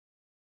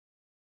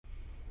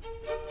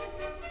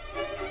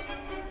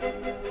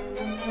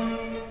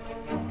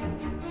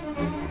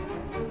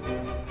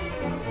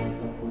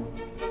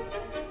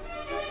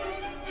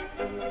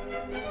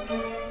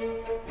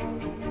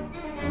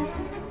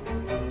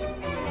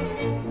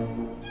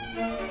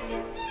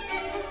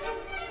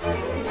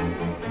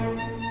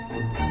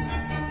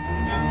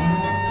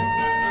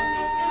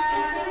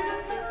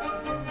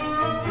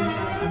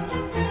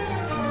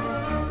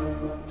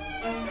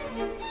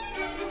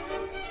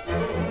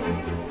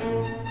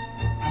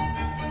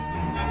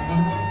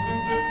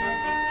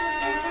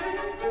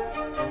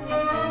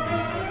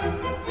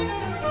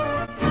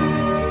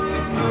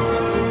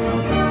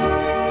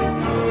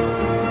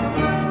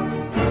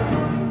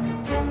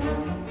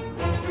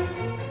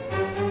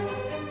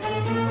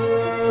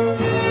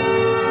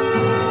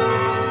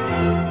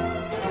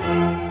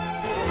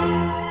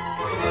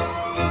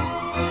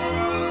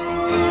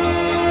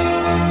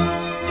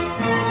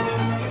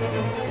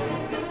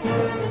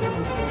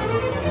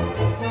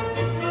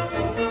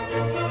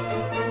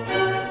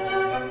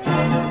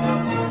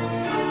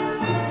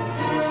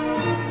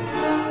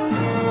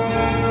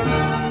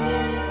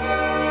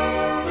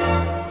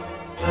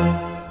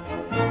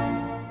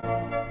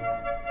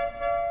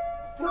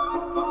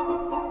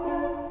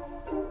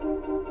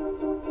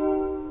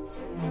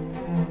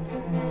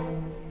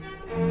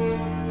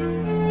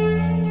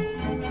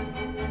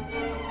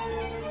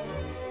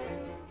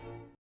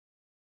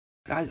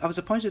 I was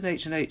appointed in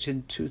H&H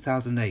in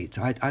 2008.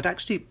 I'd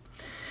actually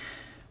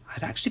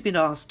been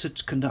asked to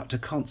conduct a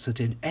concert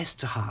in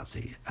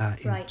Esterhazy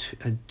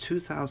in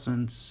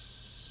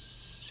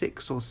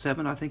 2006 or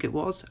 7, I think it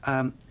was.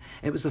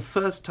 It was the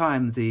first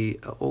time the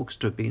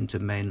orchestra had been to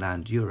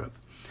mainland Europe.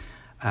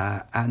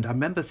 And I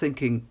remember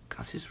thinking,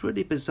 God, this is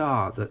really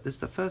bizarre that this is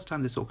the first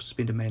time this orchestra's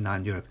been to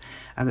mainland Europe.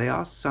 And they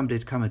asked somebody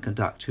to come and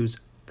conduct who's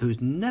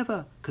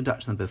never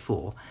conducted them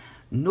before,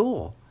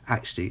 nor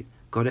actually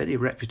got any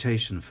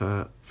reputation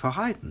for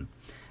Haydn.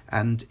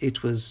 And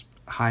it was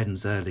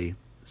Haydn's early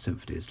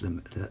symphonies,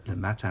 Le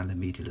Matin, Le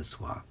Midi, Le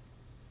Soir.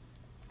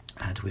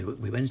 And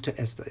we went to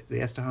the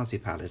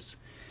Esterhazy Palace,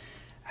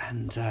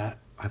 and I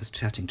was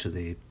chatting to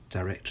the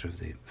director of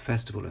the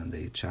festival and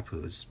the chap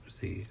who was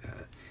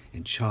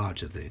in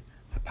charge of the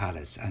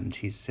palace, and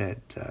he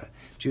said,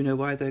 do you know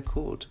why they're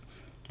called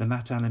Le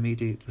Matin, Le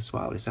Midi, Le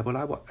Soir? He said, well,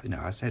 I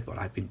said,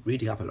 I'd been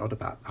reading up a lot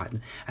about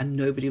Haydn, and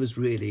nobody was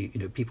really,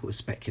 people were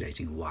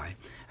speculating why.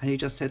 And he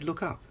just said,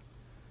 look up.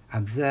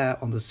 And there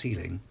on the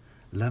ceiling,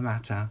 Le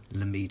Matin,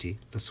 Le Midi,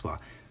 Le Soir.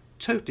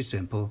 Totally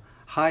simple.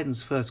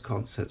 Haydn's first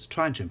concerts,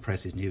 trying to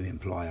impress his new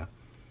employer.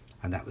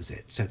 And that was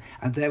it. So,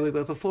 and there we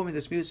were performing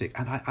this music,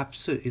 and I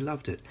absolutely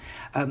loved it.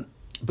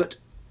 But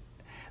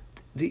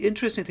the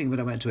interesting thing when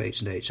I went to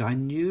H&H, I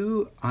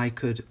knew I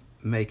could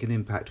make an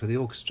impact with the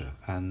orchestra,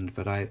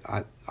 but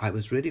I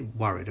was really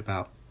worried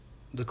about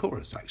the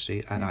chorus,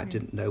 actually, and I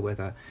didn't know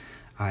whether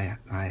I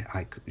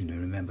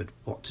remembered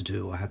what to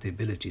do or had the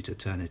ability to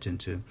turn it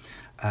into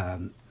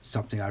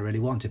something I really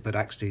wanted. But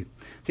actually,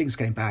 things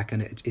came back,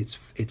 and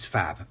it's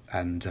fab,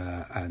 and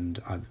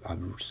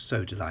I'm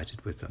so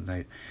delighted with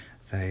them.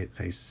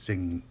 They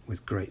sing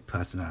with great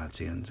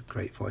personality and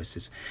great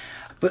voices.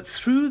 But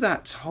through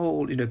that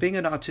whole, being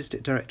an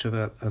artistic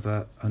director of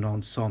an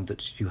ensemble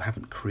that you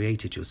haven't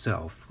created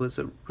yourself was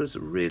a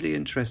really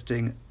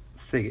interesting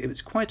thing. It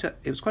was quite a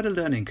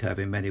learning curve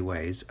in many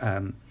ways.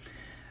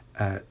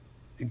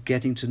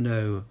 Getting to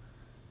know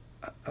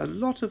a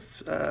lot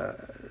of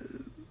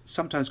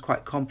sometimes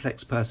quite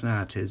complex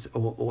personalities,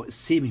 or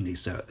seemingly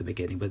so at the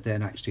beginning, but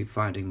then actually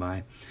finding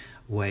my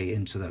way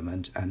into them,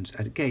 and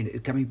again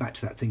coming back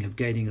to that thing of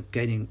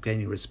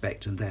gaining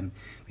respect, and then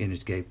being able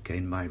to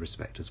gain my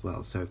respect as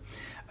well. So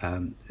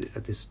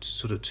this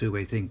sort of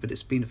two-way thing, but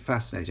it's been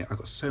fascinating. I've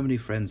got so many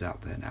friends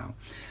out there now,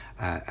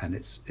 and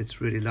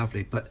it's really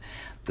lovely. But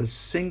the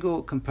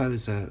single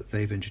composer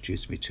they've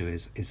introduced me to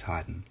is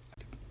Haydn.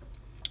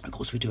 Of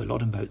course, we do a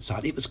lot of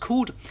Mozart. It was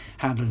called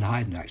Handel and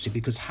Haydn, actually,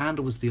 because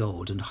Handel was the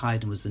old and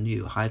Haydn was the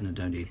new. Haydn had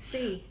only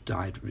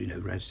died,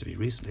 relatively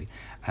recently,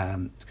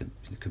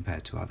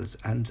 compared to others.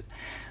 And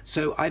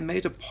so I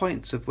made a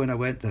point of, when I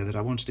went there, that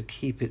I wanted to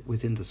keep it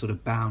within the sort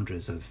of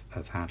boundaries of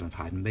Handel and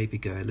Haydn, maybe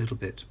go a little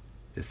bit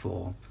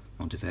before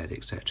Monteverdi,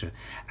 etc.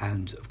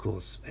 And, of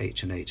course,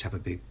 H&H have a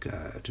big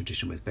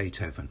tradition with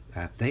Beethoven.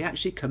 They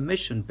actually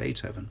commissioned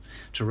Beethoven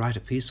to write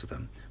a piece for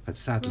them, but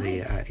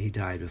sadly he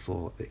died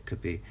before it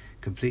could be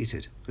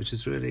completed, which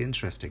is really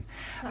interesting.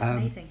 That's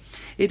amazing.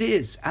 It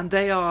is, and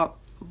they are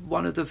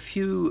one of the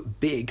few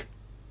big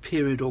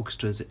period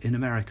orchestras in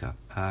America.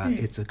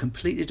 It's a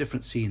completely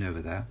different scene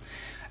over there,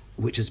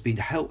 which has been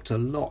helped a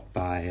lot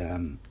by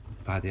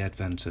the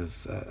advent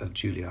of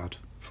Juilliard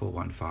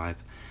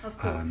 415. Of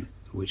course.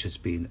 Which has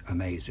been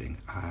amazing.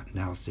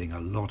 Now seeing a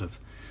lot of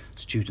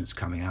students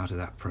coming out of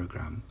that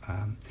program,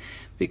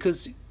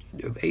 because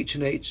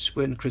H&H,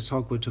 when Chris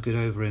Hogwood took it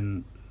over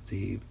in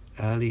the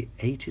early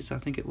 80s, I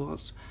think it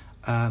was,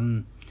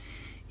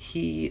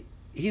 he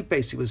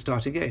basically was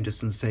starting again,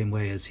 just in the same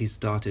way as he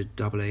started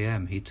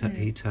AAM.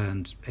 He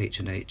turned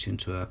H&H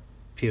into a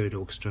period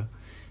orchestra,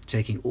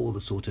 taking all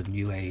the sort of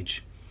new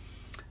age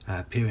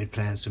period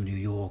players from New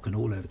York and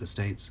all over the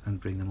States and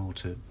bring them all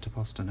to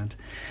Boston. And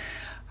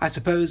I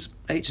suppose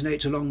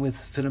H&H, along with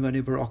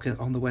Philharmonia Baroque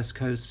on the West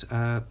Coast,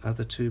 are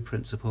the two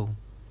principal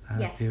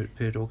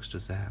period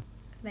orchestras there.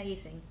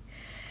 Amazing.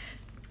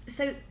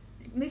 So,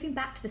 moving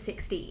back to the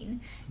 16,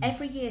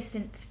 every year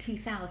since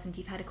 2000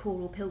 you've had a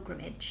choral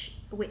pilgrimage,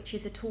 which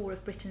is a tour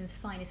of Britain's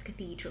finest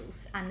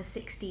cathedrals, and the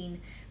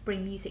 16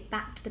 bring music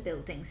back to the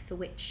buildings for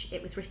which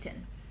it was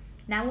written.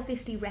 Now,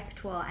 obviously,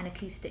 repertoire and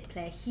acoustic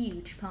play a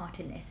huge part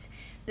in this,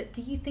 but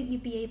do you think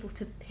you'd be able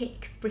to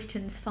pick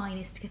Britain's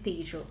finest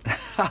cathedral?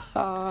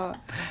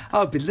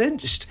 I'd be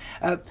lynched.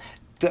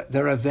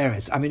 There are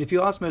various. I mean, if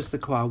you ask most of the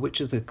choir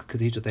which is the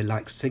cathedral they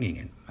like singing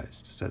in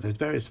most, so there's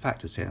various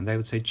factors here, and they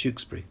would say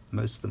Tewkesbury.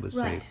 Most of them would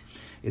say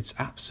it's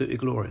absolutely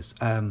glorious.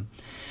 But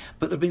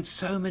there have been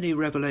so many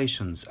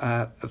revelations.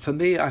 For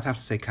me, I'd have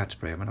to say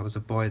Canterbury. I mean, I was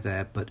a boy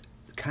there, but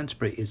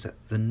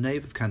the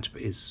nave of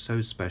Canterbury is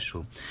so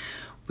special.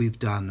 We've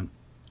done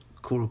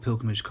choral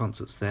pilgrimage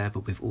concerts there,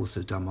 but we've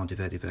also done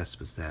Monteverdi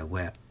Vespers there,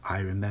 where I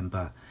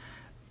remember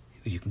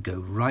you can go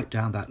right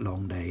down that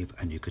long nave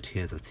and you could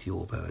hear the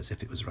theorbo as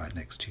if it was right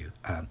next to you.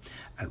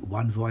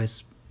 One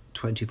voice,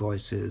 20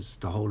 voices,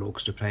 the whole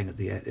orchestra playing at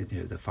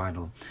the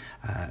final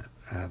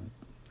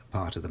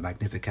part of the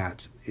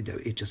Magnificat.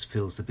 It just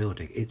fills the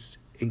building. It's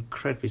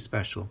incredibly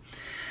special.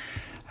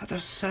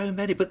 There's so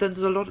many, but then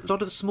there's a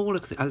lot of smaller.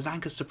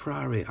 Lancaster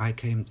Priory, I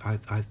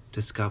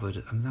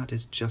discovered, and that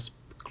is just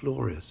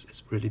glorious.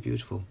 It's really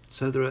beautiful.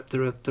 So there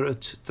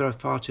are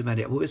far too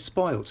many. We're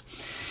spoilt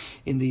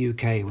in the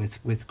UK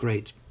with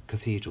great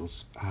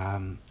cathedrals,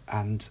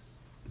 and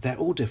they're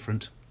all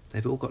different.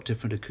 They've all got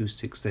different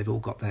acoustics. They've all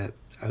got their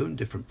own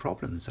different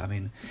problems. I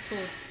mean, of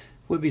course.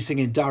 When we sing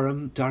in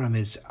Durham, Durham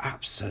is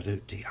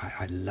absolutely.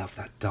 I love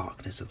that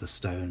darkness of the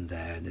stone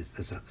there, and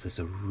there's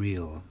a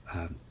real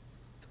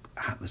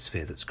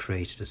atmosphere that's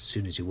created as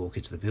soon as you walk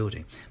into the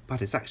building.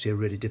 But it's actually a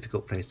really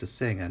difficult place to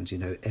sing, and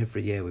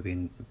every year we've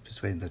been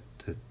persuading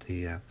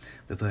the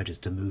vergers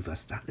to move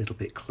us that little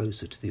bit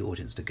closer to the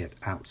audience, to get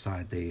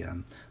outside the.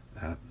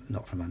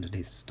 Not from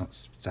underneath, it's not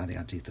standing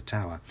underneath the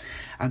tower.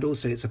 And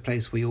also it's a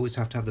place where you always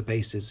have to have the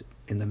basses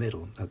in the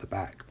middle at the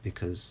back,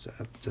 because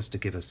just to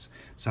give us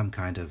some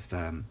kind of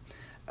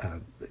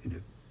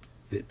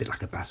bit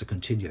like a basso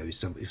continuo,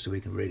 so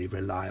we can really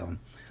rely on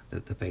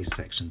the bass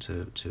section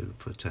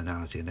for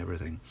tonality and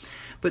everything.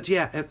 But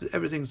yeah,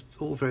 everything's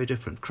all very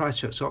different.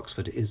 Christchurch,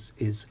 Oxford is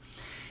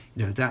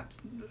that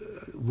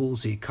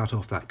Wolsey cut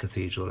off that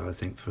cathedral, I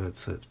think,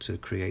 to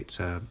create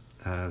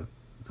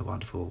the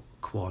wonderful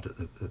quad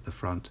at the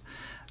front,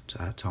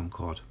 Tom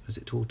Quad. Is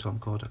it called Tom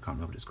Quad? I can't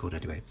remember what it's called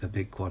anyway. The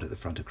big quad at the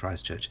front of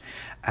Christchurch.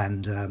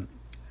 And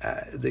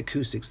the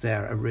acoustics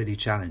there are really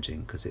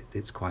challenging because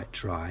it's quite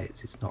dry.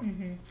 It's not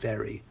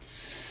very...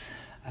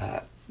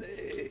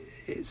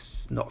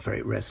 it's not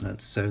very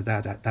resonant. So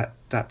that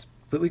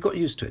but we got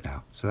used to it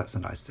now. So that's a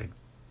nice thing.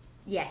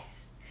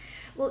 Yes.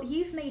 Well,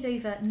 you've made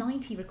over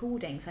 90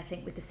 recordings, I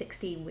think, with the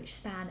 16, which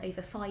span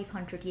over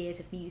 500 years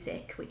of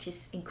music, which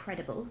is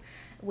incredible,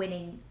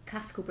 winning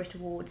Classical Brit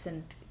Awards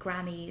and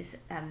Grammys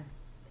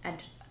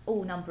and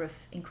all number of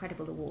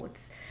incredible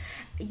awards.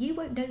 You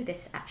won't know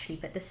this, actually,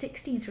 but the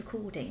 16's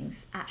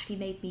recordings actually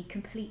made me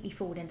completely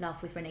fall in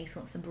love with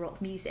Renaissance and Baroque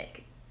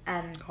music.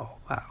 Oh,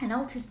 wow. And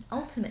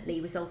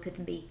ultimately resulted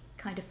in me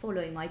kind of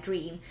following my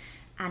dream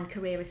and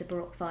career as a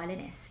Baroque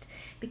violinist,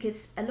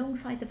 because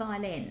alongside the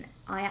violin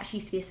I actually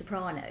used to be a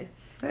soprano.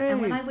 Hey.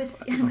 And when I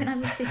was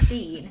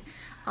 15,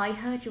 I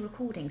heard your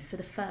recordings for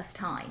the first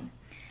time,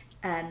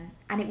 and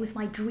it was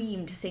my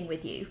dream to sing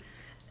with you.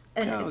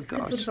 And it's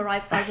sort of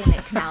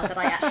ironic now that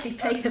I actually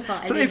play the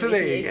violin Play for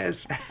with me, you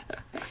yes.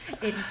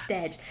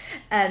 instead.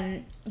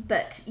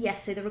 But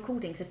yes, so the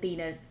recordings have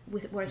been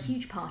were a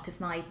huge part of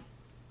my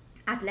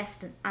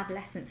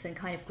adolescence and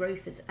kind of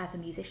growth as a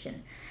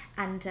musician.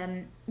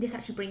 And this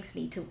actually brings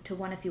me to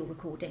one of your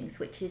recordings,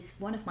 which is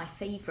one of my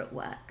favourite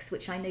works,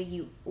 which I know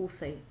you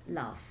also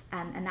love,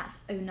 and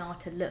that's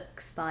Onata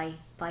Lux by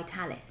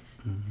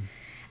Tallis.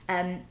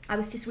 I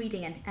was just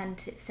reading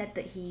and it said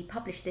that he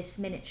published this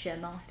miniature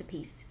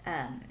masterpiece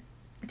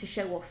to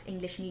show off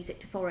English music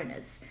to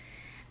foreigners,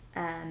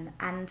 and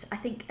I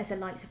think as a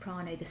light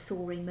soprano the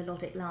soaring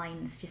melodic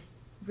lines just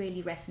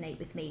really resonate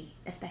with me,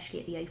 especially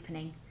at the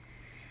opening.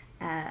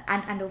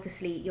 And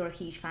obviously you're a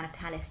huge fan of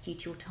Tallis due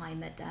to your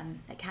time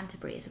at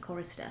Canterbury as a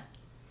chorister.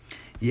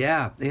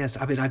 Yeah, yes.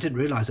 I mean, I didn't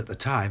realise at the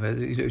time. I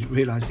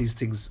realised these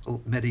things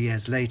many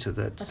years later,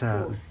 that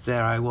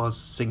there I was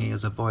singing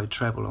as a boy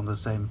treble on the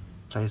same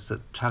place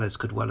that Tallis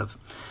could well have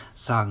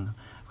sung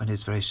when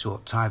his very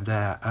short time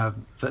there.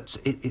 But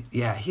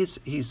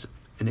he's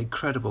an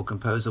incredible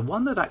composer.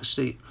 One that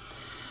actually,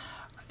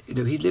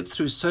 he lived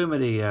through so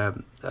many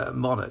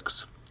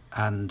monarchs.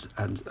 And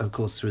of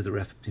course through the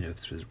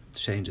through the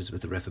changes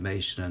with the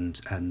Reformation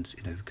and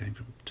going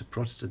to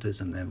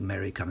Protestantism, then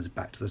Mary comes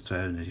back to the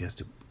throne and he has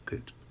to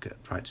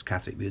write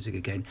Catholic music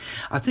again.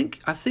 I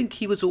think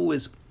he was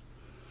always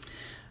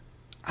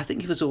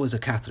a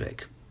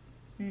Catholic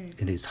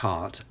in his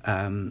heart,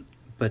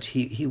 but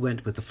he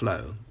went with the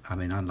flow. I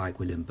mean, unlike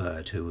William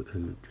Byrd, who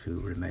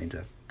remained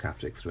a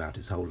Catholic throughout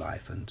his whole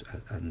life and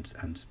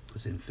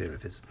was in fear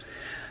of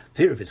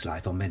his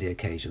life on many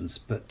occasions.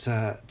 But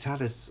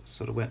Tallis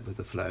sort of went with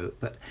the flow.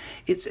 But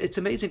it's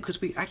amazing because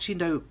we actually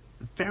know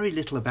very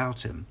little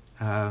about him,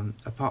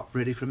 apart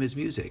really from his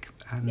music.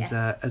 And yes.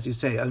 As you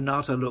say,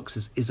 Onata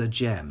Lux is a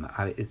gem.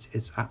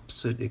 It's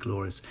absolutely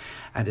glorious,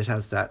 and it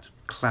has the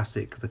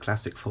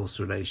classic false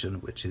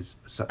relation, which is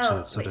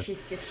which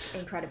is just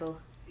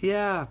incredible.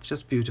 Yeah,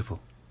 just beautiful.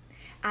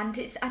 And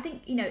I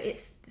think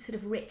it's sort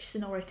of rich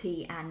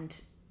sonority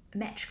and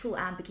metrical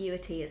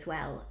ambiguity as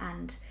well.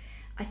 And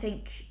I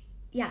think,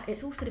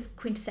 it's all sort of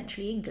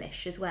quintessentially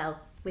English as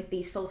well with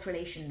these false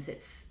relations.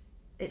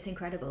 It's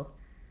incredible.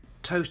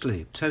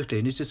 Totally.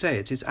 And as you say,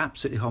 it is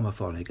absolutely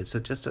homophonic. It's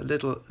just a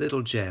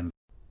little gem.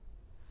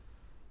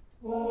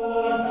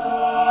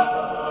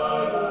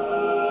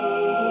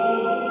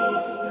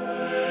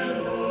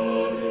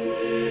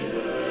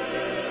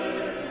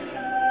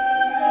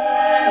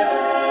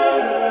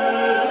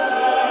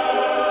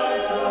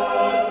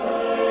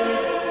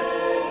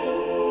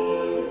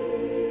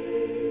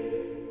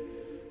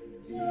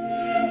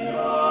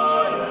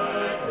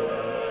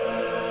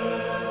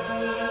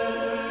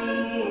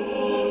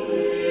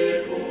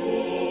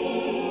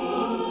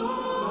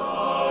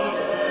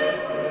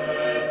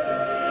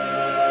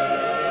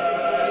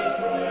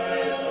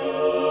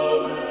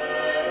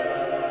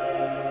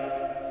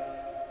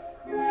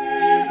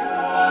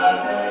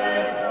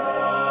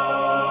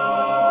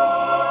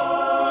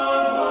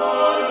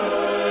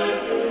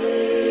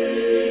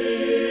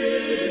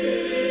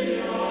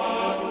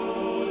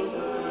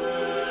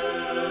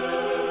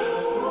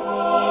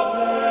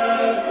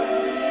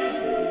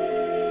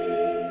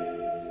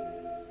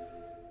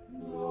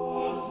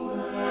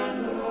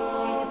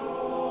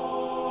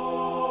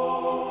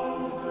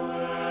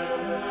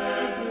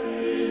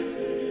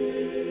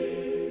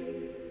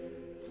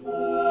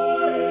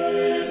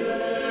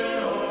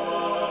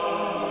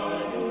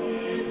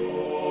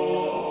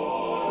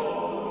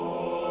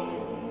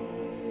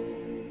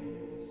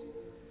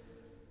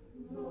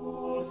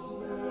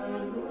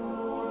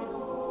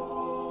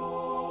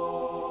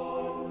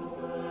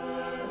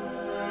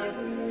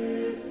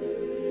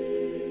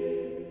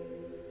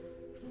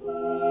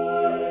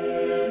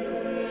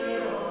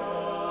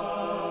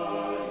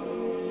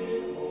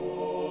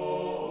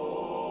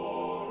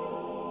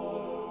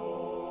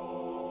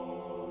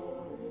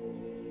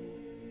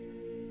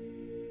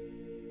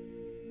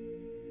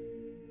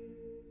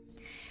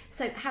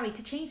 So, Harry,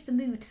 to change the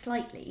mood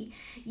slightly,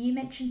 you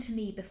mentioned to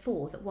me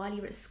before that while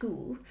you were at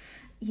school,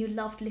 you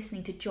loved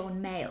listening to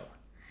John Mayall.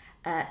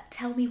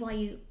 Tell me why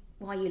you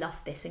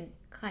loved this and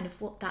kind of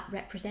what that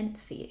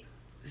represents for you.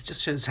 It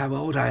just shows how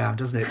old I am,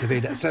 doesn't it? To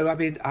be so. I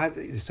mean, I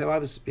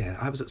was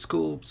at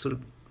school, sort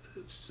of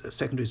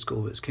secondary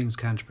school. It was King's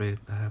Canterbury,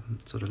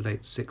 sort of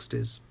late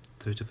 60s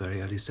through to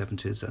very early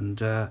 70s,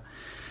 and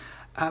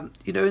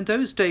in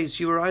those days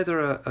you were either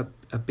a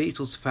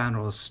Beatles fan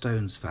or a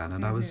Stones fan,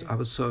 and I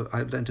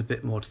lent a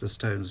bit more to the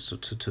Stones,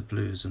 to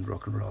blues and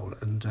rock and roll,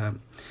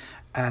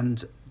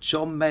 and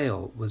John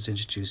Mayall was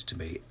introduced to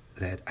me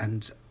then,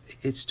 and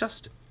it's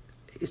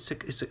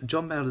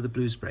John Mayall of the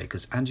Blues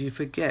Breakers, and you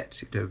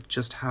forget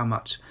just how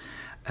much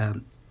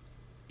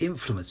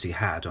influence he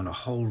had on a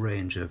whole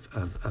range of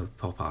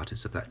pop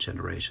artists of that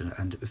generation.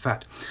 And in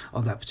fact,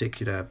 on that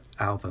particular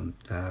album,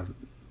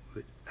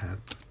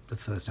 the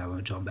first album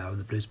of John Mayall and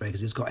the Blues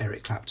Breakers, it's got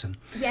Eric Clapton.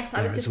 Yes,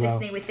 I was just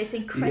listening with this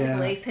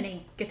incredible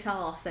opening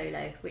guitar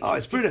solo, which is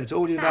it's brilliant.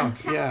 All you know,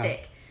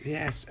 fantastic.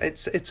 Yes,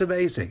 it's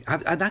amazing.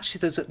 And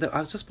actually, I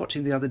was just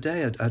watching the other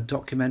day a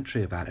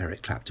documentary about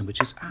Eric Clapton,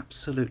 which is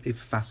absolutely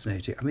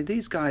fascinating. I mean,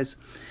 these guys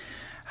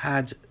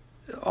had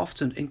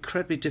often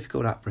incredibly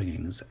difficult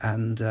upbringings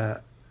and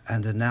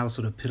are now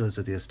sort of pillars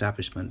of the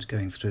establishment,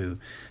 going through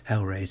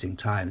hell-raising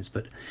times.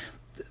 But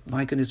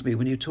my goodness me,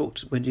 when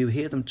you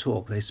hear them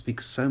talk, they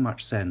speak so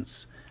much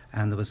sense,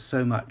 and there was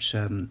so much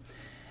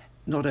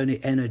not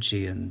only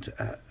energy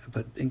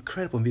but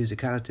incredible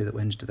musicality that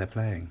went into their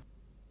playing.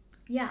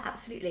 Yeah,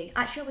 absolutely.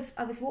 Actually,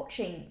 I was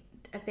watching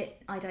a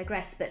bit, I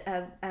digress, but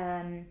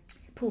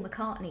Paul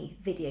McCartney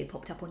video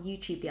popped up on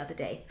YouTube the other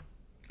day,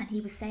 and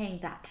he was saying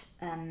that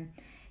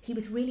he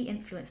was really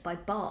influenced by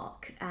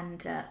Bach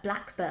and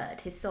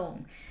Blackbird, his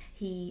song.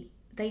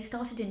 They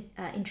started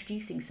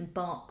introducing some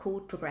Bach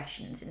chord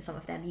progressions in some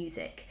of their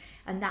music,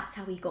 and that's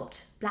how he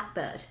got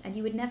Blackbird. And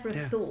you would never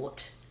have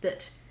thought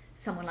that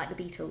someone like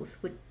the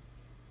Beatles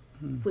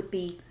would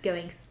be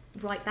going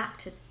right back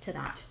to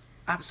that.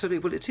 Absolutely.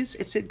 Well,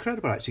 it's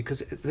incredible actually, because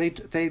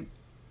they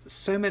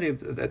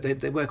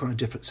work on a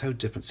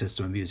different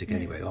system of music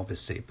anyway,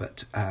 obviously.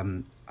 But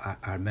I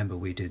remember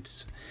we did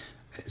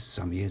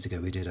some years ago.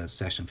 We did a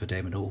session for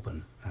Damon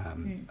Albarn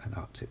and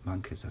Arctic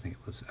Monkeys, I think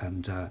it was,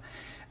 and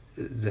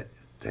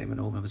Damon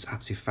Albarn was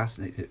absolutely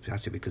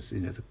fascinated because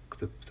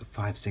the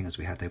five singers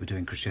we had, they were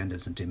doing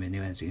crescendos and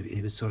diminuendos. He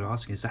was sort of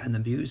asking, is that in the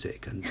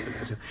music? And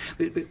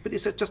but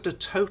it's just a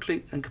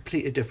totally and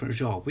completely different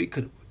genre. We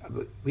could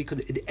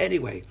in any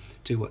way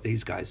do what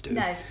these guys do.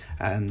 No.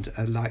 And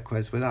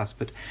likewise with us.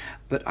 But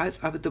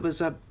there was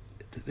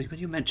when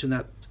you mentioned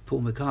that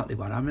Paul McCartney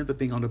one, I remember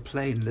being on a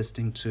plane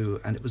listening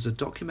to, and it was a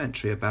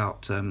documentary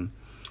about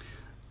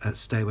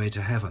Stairway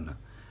to Heaven.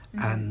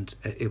 Mm-hmm. And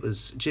it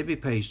was Jimmy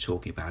Page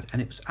talking about it, and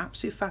it was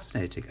absolutely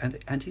fascinating.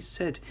 And he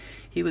said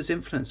his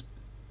influence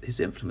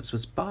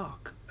was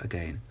Bach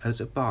again. It was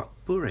a Bach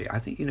Buri. I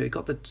think, he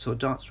got the sort of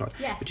dance right.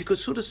 Yes. But you could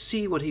sort of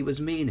see what he was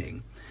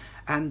meaning.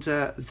 And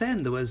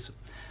then there was,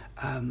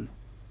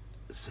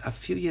 a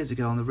few years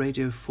ago on the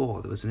Radio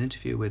 4, there was an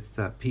interview with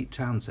Pete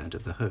Townsend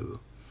of The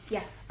Who.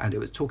 Yes. And it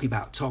was talking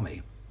about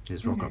Tommy,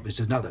 his rock opera, which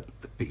is another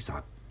piece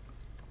I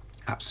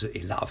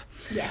absolutely love.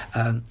 Yes.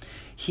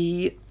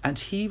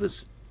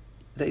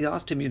 They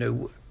asked him,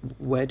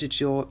 where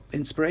did your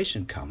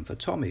inspiration come for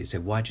Tommy? He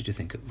said, why did you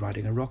think of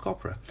writing a rock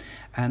opera?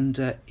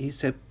 And he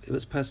said, it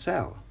was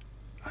Purcell.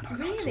 And I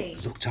Really? sort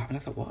of looked up and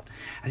I thought, what?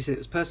 And he said, it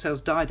was Purcell's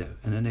Dido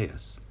and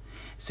Aeneas.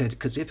 He said,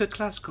 because if a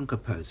classical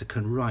composer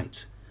can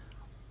write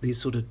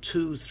these sort of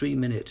 2-3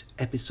 minute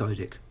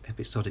episodic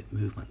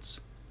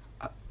movements,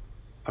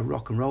 a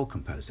rock and roll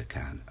composer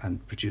can,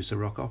 and produce a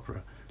rock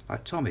opera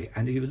like Tommy.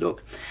 And you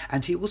look,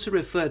 and he also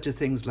referred to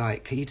things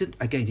like, he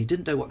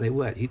didn't know what they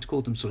were. He'd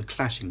called them sort of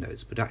clashing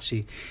notes, but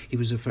actually he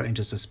was referring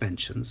to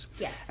suspensions.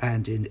 Yes.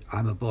 And in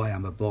I'm a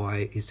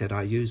Boy, he said,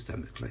 I use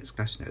them as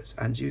clashing notes.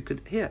 And you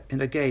could hear,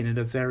 in a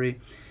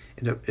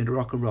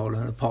rock and roll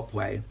and a pop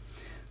way,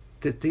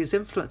 these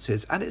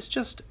influences. And it's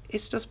just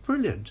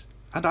brilliant.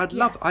 And I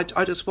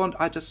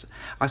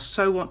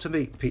so want to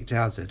meet Pete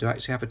Townsend, to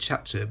actually have a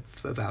chat to him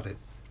about it.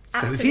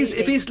 So if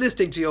he's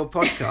listening to your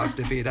podcast,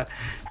 Davina,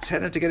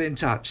 tell him to get in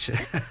touch.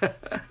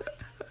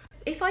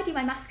 If I do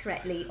my maths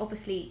correctly,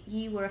 obviously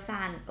you were a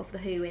fan of The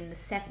Who in the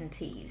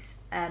 70s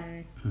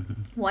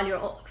while you were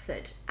at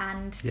Oxford.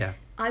 And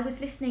I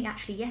was listening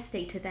actually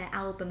yesterday to their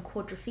album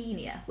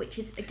Quadrophenia, which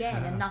is,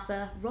 again,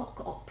 another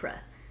rock opera.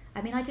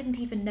 I mean, I didn't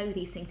even know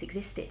these things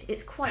existed.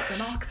 It's quite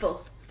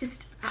remarkable.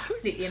 Just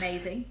absolutely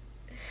amazing.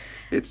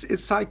 It's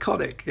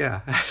iconic, yeah.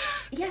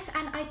 Yes,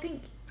 and I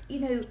think,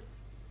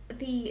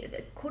 the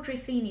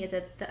Quadrophenia,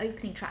 the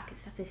opening track, it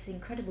has this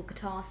incredible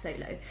guitar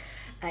solo,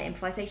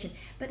 improvisation,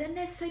 but then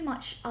there's so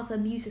much other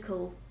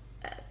musical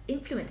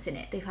influence in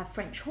it. They have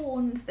French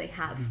horns, they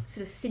have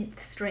sort of synth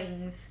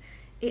strings.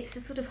 It's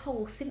a sort of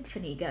whole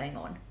symphony going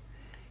on.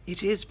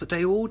 It is, but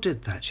they all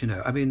did that,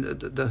 I mean,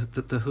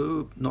 the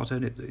Who, not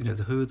only,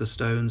 the Who, the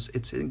Stones,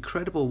 it's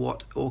incredible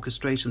what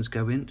orchestrations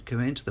go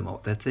into them,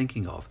 what they're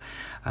thinking of.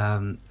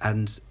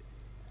 And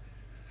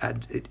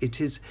and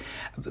it is,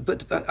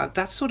 but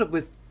that's sort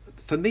of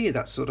for me,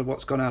 that's sort of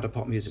what's gone out of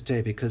pop music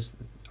today, because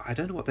I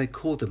don't know what they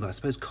call them, I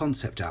suppose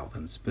concept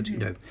albums, but you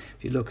know, if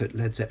you look at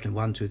Led Zeppelin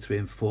 1, 2, 3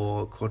 and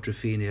 4,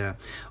 Quadrophenia,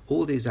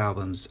 all these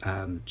albums,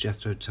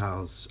 Jethro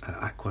Tull's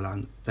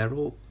Aqualung, they're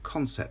all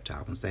concept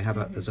albums. They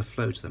have there's a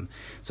flow to them,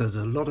 so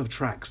there's a lot of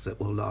tracks that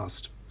will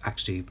last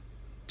actually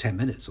 10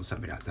 minutes or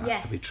something like that.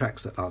 Yes. There'll be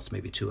tracks that last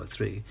maybe 2 or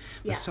 3,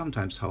 but Yeah.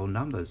 sometimes whole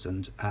numbers,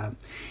 and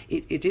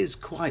it is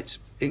quite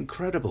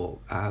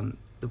incredible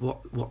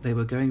what they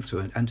were going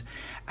through, and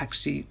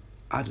actually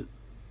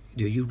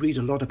you read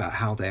a lot about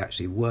how they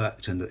actually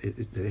worked, and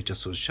they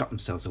just sort of shut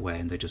themselves away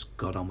and they just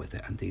got on with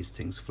it, and these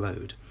things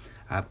flowed.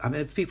 I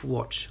mean, if people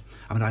watch,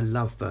 I mean, I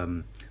love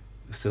the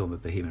film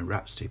of Bohemian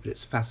Rhapsody, but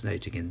it's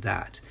fascinating in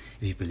that,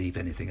 if you believe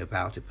anything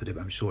about it, but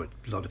I'm sure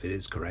a lot of it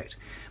is correct,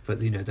 but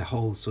you know, the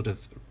whole sort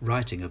of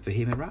writing of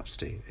Bohemian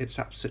Rhapsody, it's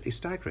absolutely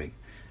staggering.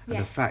 And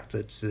the Yes. fact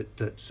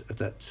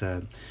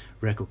that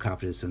record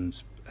companies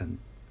and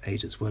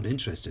agents weren't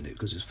interested in it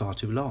because it's far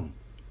too long.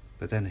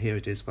 But then here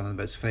it is, one of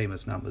the most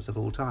famous numbers of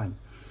all time.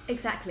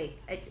 Exactly,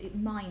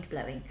 mind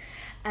blowing.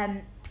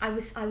 I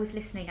was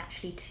listening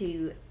actually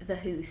to The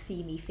Who,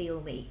 "See Me,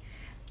 Feel Me"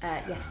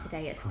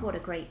 yesterday. It's what a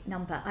great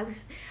number. I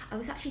was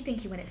actually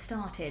thinking when it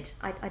started,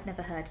 I'd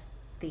never heard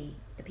the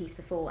piece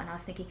before, and I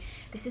was thinking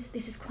this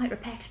is quite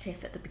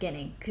repetitive at the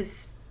beginning,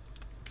 because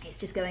it's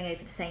just going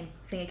over the same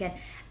thing again,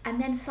 and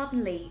then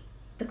suddenly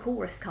the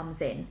chorus comes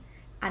in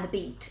and the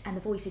beat and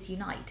the voices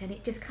unite, and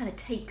it just kind of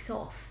takes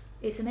off.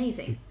 It's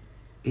amazing.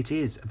 It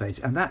is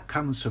amazing, and that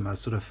comes from a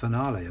sort of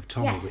finale of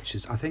Tommy, Yes. which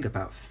is, I think,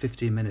 about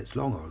 15 minutes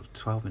long or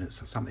 12 minutes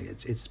or something.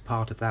 It's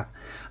part of that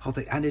whole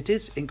thing, and it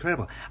is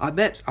incredible. I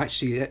met,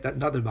 actually,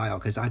 another of my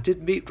uncles, I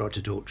did meet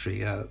Roger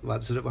Daltrey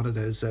once at one of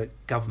those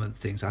government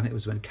things. I think it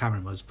was when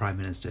Cameron was Prime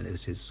Minister, and it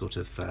was his sort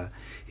of,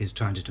 he was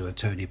trying to do a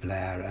Tony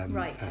Blair,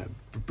 Right.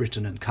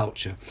 Britain and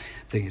culture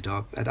thing.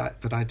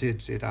 But I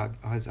did,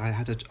 I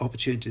had an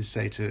opportunity to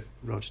say to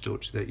Roger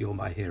Daltrey that you're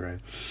my hero,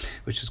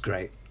 which was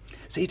great.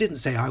 So he didn't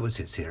say I was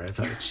his hero,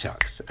 but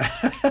shucks.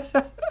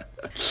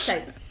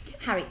 So,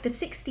 Harry, the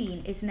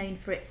 16 is known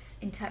for its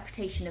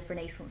interpretation of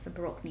Renaissance and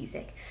Baroque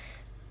music,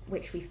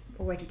 which we've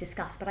already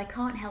discussed, but I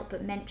can't help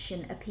but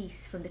mention a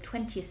piece from the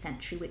 20th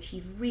century which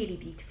you've really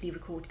beautifully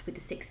recorded with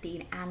the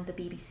 16 and the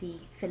BBC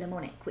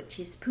Philharmonic, which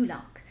is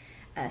Poulenc,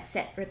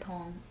 Sept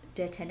Répand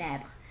de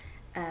Ténèbres.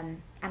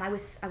 And I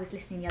was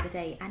listening the other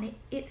day, and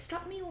it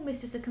struck me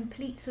almost as a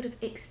complete sort of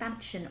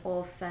expansion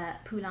of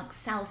Poulenc's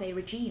Salve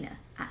Regina,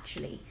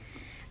 actually.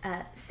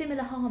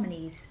 Similar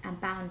harmonies and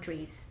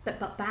boundaries,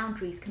 but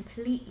boundaries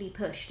completely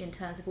pushed in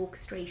terms of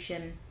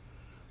orchestration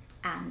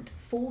and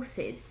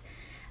forces.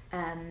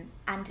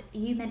 And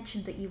you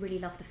mentioned that you really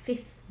love the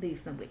fifth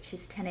movement, which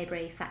is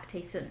Tenebrae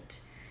Facte Sunt.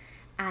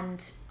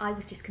 And I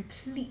was just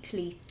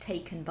completely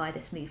taken by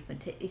this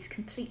movement. It is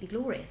completely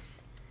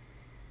glorious.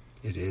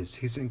 It is.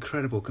 He's an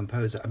incredible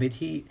composer. I mean,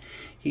 he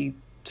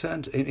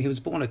was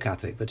born a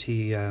Catholic, but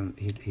he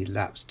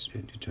lapsed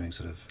during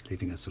sort of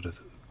leaving a sort of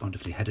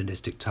wonderfully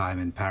hedonistic time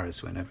in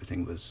Paris when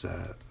everything was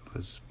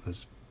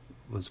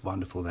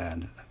wonderful there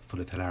and full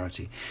of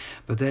hilarity.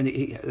 But then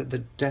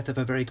the death of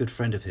a very good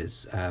friend of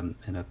his in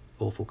an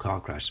awful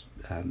car crash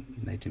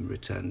made him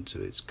return to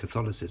his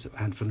Catholicism,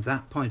 and from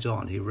that point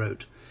on he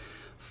wrote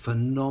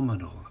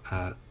phenomenal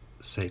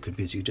sacred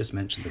music. You just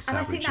mentioned the Salve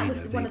And I think Regina,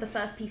 that was one of the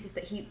first pieces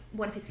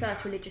one of his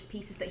first religious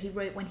pieces that he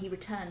wrote when he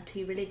returned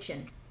to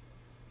religion.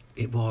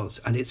 It was,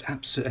 and it's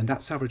and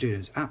that Salve Regina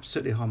is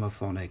absolutely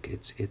homophonic.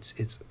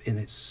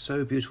 It's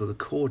so beautiful. The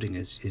chording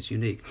is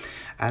unique,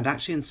 and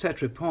actually in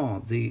Sept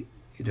Répand,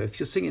 if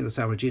you're singing the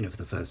Salve Regina for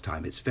the first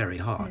time, it's very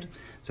hard.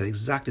 So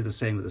exactly the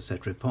same with the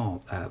Sept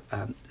Répand.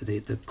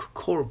 The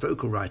core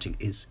vocal writing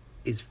is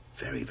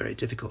very, very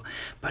difficult,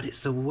 but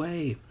it's the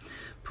way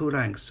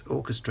Poulenc's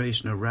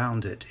orchestration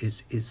around it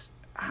is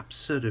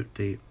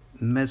absolutely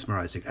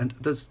mesmerizing. And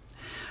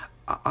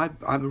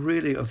I'm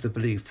really of the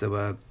belief there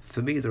are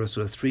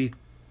sort of three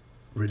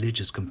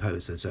religious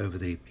composers over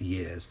the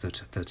years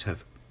that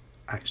have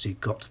actually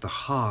got to the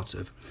heart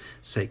of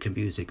sacred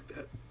music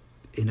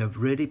in a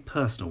really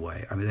personal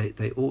way. I mean,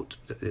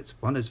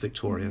 one is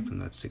Victoria from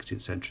the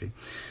 16th century,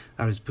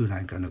 that is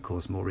Poulenc, and of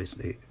course most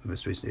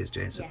recently is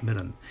James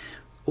Macmillan.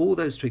 All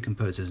those three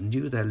composers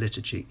knew their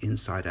liturgy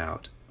inside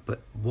out,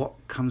 but what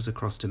comes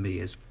across to me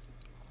is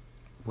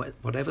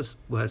whatever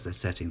words they're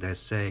setting, they're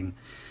saying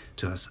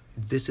to us,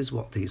 this is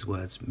what these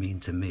words mean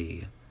to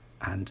me.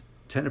 And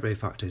Tenebrae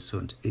Facte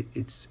Sunt,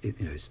 it's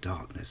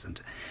darkness,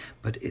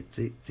 but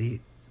the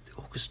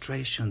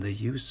orchestration, the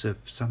use of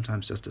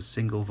sometimes just a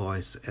single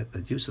voice,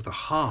 the use of the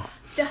harp.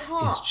 The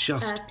harp, is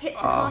just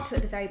pizzicato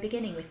at the very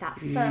beginning with that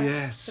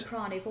first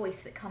soprano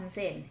voice that comes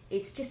in.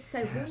 It's just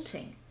so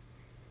haunting.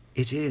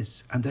 It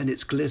is, and then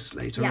it's gliss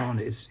later on.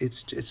 It's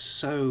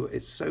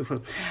so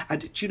fun,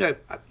 and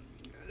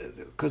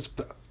because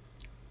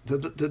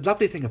the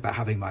lovely thing about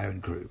having my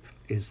own group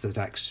is that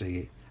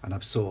actually, and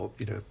I'm sure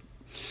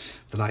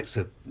the likes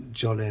of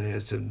John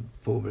Elliott and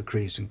Paul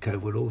McCready and co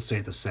will all say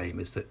the same,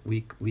 is that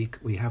we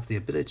have the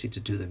ability to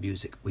do the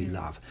music we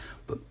love,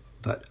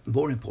 but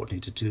more importantly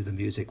to do the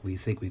music we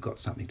think we've got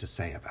something to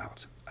say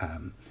about.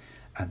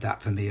 And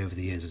that for me over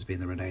the years has been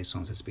the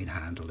Renaissance, it's been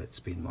Handel, it's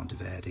been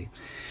Monteverdi,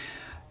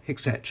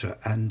 etc.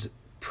 And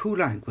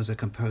Poulenc was a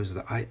composer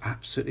that I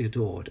absolutely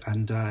adored,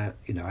 and I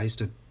used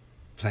to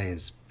play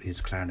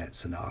his clarinet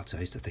sonata.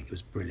 I used to think it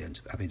was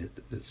brilliant. I mean,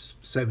 there's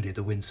so many of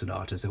the wind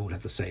sonatas, they all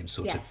have the same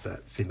sort of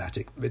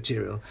thematic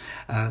material,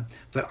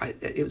 but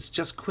it was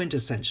just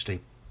quintessentially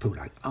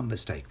Poulenc,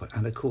 unmistakable.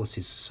 And of course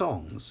his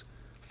songs,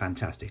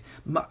 fantastic.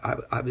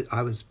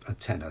 I was a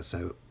tenor,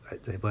 so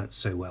they weren't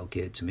so well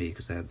geared to me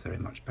because they're very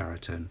much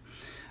baritone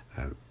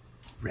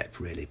rep,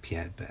 really.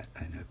 Pierre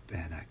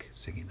Bernac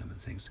singing them and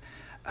things.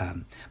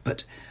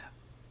 But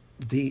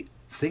the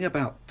thing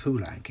about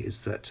Poulenc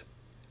is that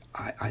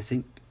I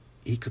think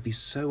he could be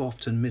so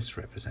often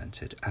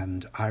misrepresented.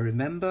 And I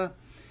remember,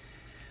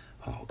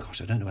 oh gosh,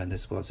 I don't know when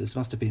this was. This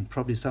must have been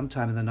probably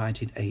sometime in the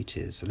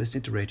 1980s. So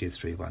listening to Radio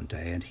 3 one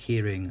day and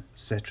hearing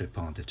C'est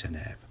Trépant de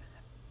Ténèbres.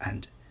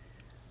 And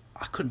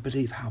I couldn't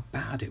believe how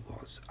bad it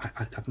was.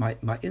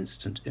 My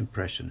instant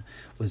impression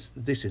was,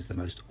 this is the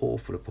most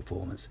awful of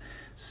performance.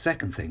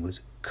 Second thing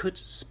was, could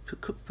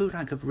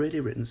Poulenc have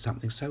really written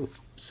something so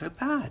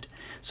bad?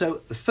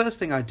 So the first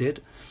thing I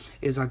did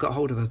is I got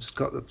hold of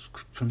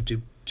from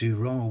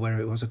Durand or where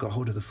it was, I got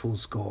hold of the full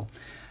score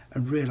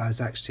and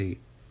realised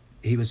actually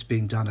he was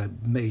being done a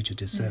major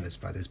disservice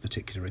by this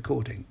particular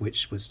recording,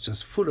 which was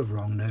just full of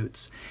wrong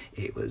notes.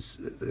 It was,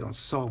 the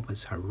ensemble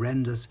was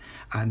horrendous,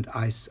 and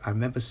I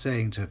remember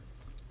saying to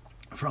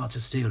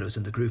Francis Steele, who was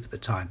in the group at the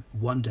time,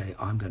 one day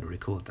I'm going to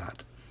record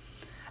that.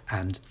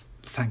 And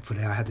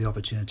thankfully I had the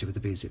opportunity with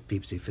the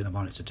BBC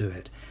Philharmonic to do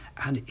it,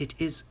 and it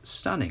is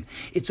stunning.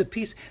 It's a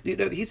piece,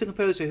 he's a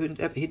composer who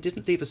he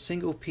didn't leave a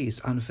single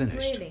piece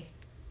unfinished. Really?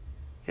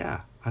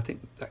 Yeah, I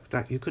think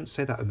that you couldn't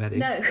say that of many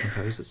No.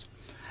 composers.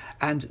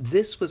 And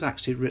this was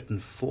actually written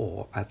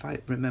for, if I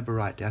remember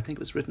rightly, I think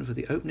it was written for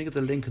the opening of the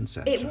Lincoln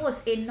Center. It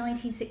was in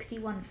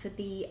 1961 for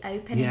the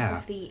opening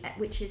of the,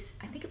 which is,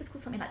 I think it was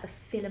called something like the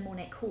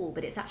Philharmonic Hall,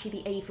 but it's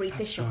actually the Avery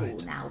Fisher Hall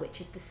now, which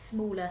is the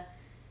smaller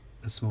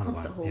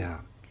concert hall. Yeah.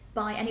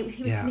 And he was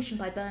commissioned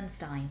by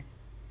Bernstein.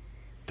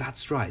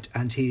 That's right,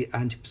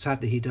 and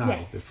sadly he died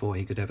Yes. before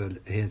he could ever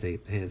hear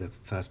the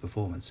first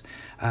performance.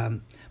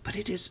 But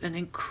it is an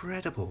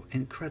incredible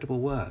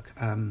work.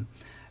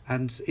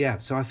 And yeah,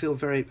 so I feel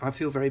very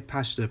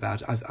passionate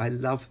about it. I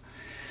love,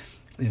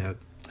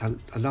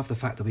 I love the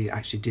fact that we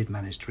actually did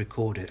manage to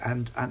record it,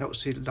 and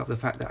actually love the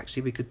fact that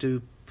actually we could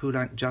do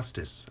Poulenc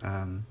justice.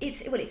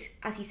 It's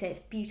as you say, it's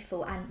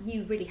beautiful, and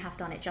you really have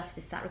done it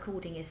justice. That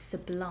recording is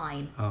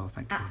sublime. Oh,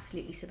 thank you.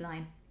 Absolutely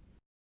sublime.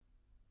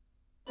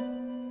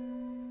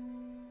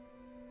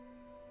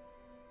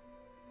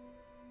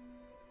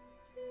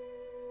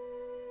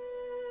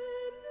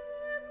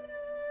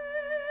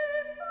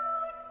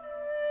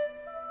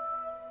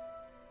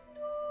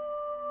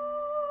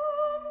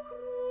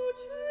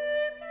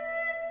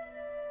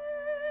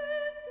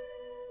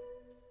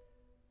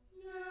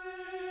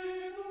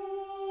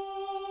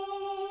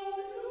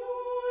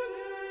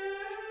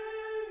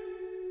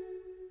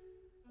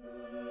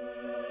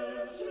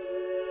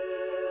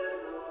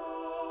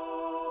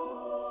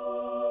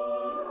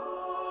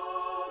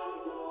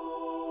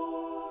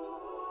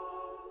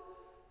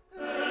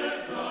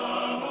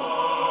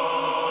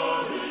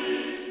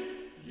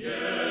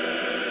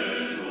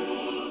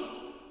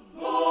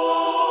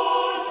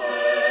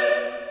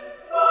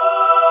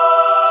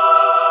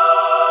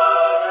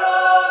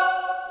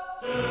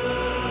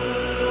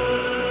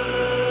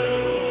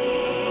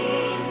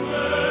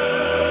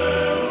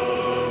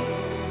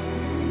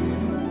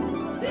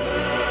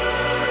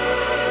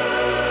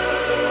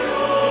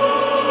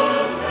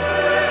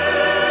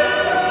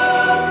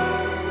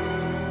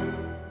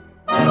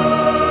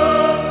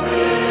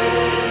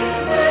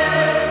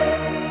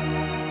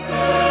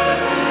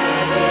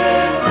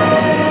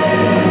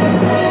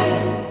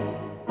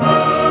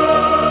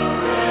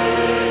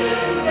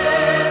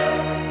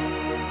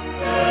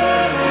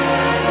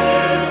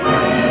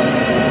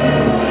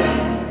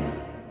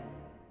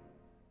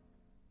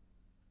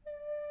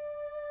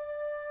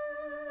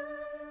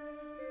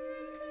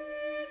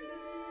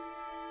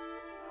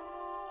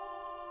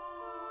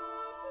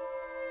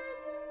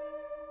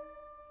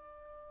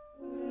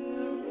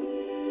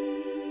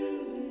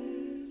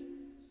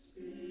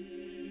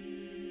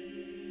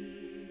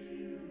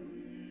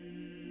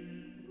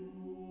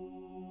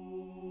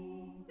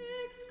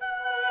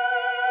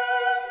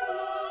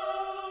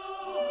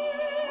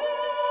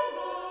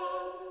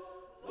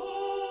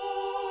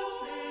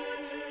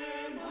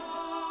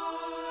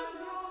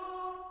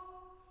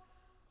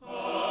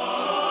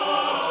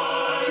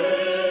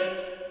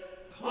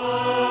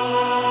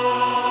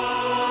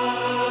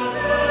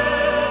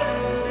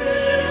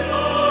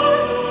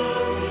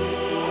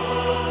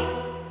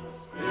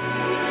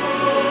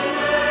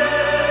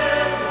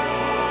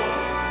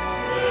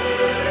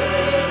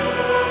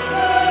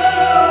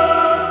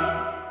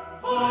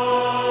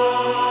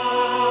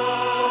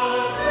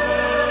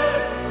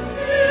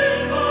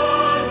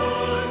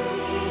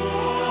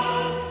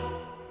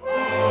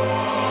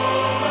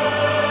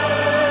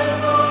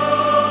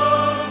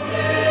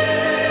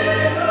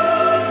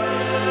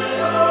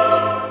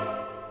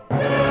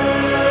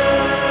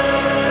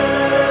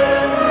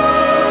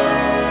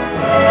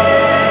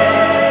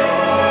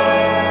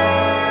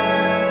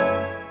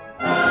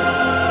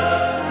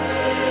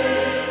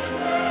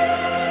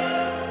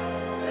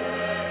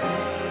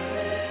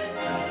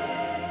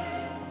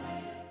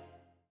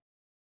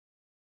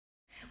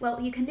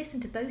 Well, you can listen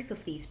to both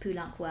of these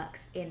Poulenc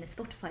works in the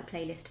Spotify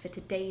playlist for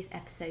today's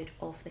episode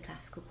of the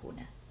Classical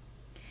Corner.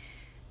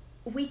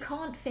 We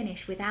can't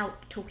finish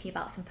without talking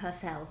about some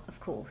Purcell, of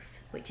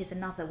course, which is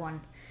another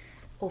one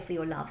of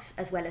your loves,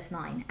 as well as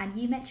mine. And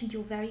you mentioned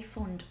you're very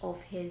fond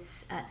of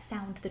his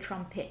Sound the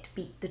Trumpet,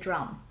 Beat the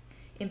Drum,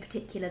 in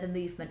particular the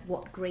movement,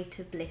 What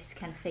Greater Bliss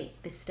Can Fate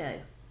Bestow?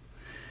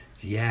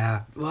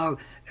 Yeah, well,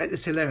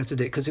 it's hilarious,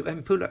 isn't it? Because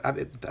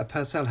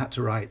Purcell had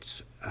to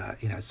write,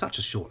 such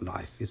a short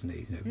life, isn't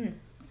he?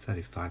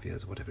 35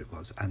 years or whatever it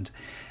was, and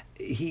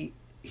he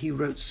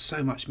wrote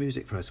so much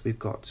music for us. We've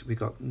got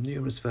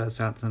numerous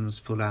verse anthems,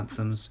 full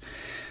anthems,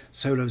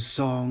 solo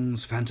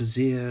songs,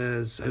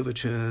 fantasias,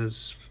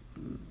 overtures,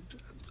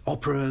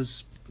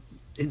 operas,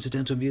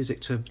 incidental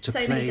music to so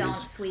plays. Many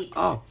dance suites.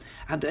 Oh,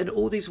 and then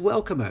all these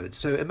welcome odes.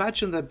 So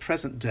imagine the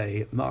present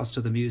day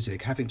master of the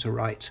music having to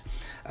write,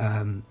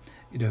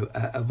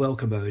 a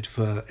welcome ode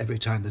for every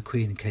time the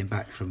Queen came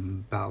back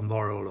from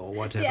Balmoral or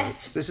whatever.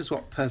 Yes. This is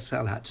what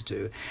Purcell had to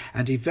do,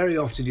 and he very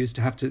often used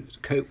to have to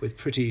cope with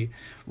pretty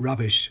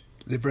rubbish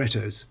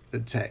librettos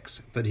and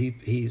texts, but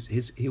he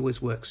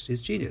always works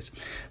his genius.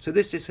 So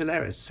this is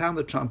hilarious. Sound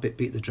the trumpet,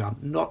 beat the drum.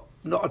 Not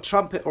a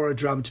trumpet or a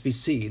drum to be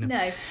seen.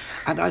 No.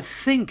 And I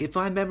think, if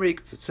my memory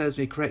serves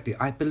me correctly,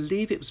 I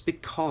believe it was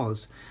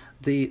because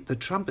the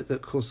trumpet,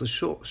 of course, the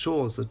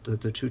Shaws,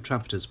 the two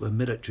trumpeters were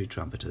military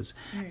trumpeters,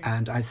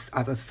 and I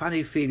have a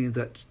funny feeling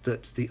that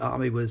the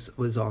army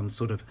was on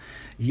sort of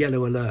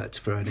yellow alert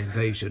for an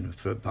invasion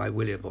by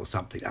William or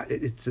something.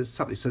 There's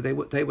something. So they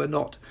were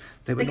not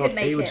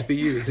able to be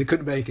used. They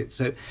couldn't make it.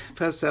 So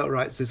Purcell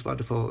writes this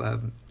wonderful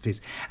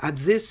piece, and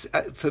this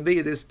for me,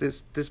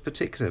 this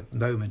particular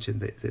moment in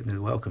the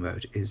welcome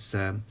ode is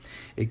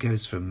it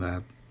goes from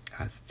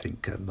I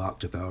think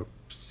Mark Dobell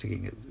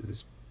singing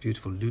this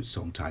beautiful lute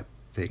song type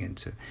thing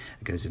it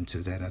goes into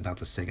then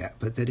another singer,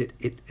 but then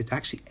it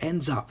actually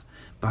ends up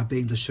by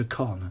being the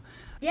chaconne.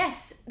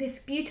 Yes, this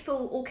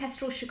beautiful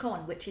orchestral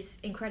chaconne, which is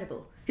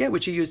incredible. Yeah,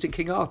 which he used in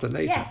King Arthur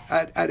later. Yes.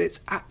 And it's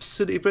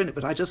absolutely brilliant,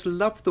 but I just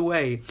love the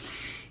way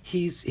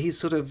he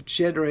sort of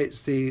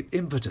generates the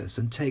impetus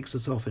and takes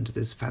us off into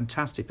this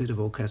fantastic bit of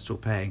orchestral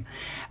playing.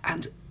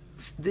 And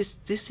this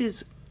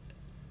is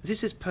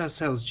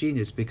Purcell's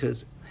genius,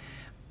 because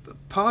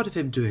part of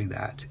him doing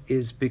that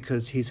is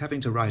because he's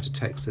having to write a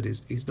text that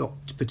he's not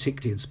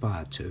particularly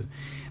inspired to.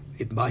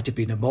 It might have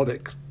been a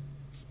monarch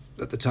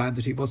at the time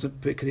that he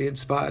wasn't particularly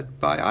inspired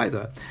by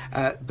either.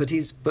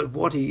 But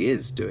what he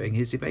is doing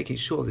is he's making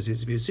sure that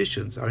his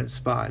musicians are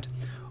inspired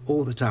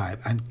all the time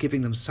and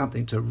giving them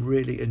something to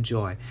really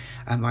enjoy.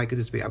 And my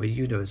goodness me, I mean,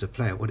 you know as a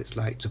player what it's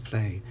like to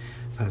play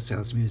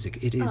Purcell's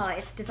music. It is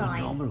it's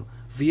divine. Phenomenal.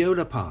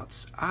 Viola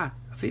parts. I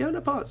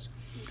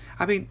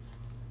mean,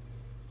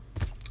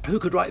 who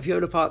could write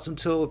viola parts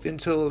until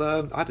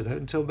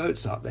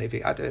Mozart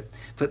maybe? I don't know.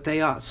 But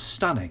they are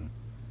stunning.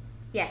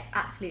 Yes,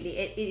 absolutely.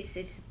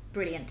 It's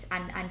brilliant,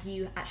 and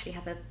you actually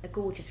have a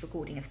gorgeous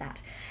recording of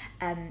that,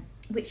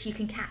 which you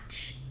can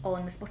catch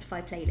on the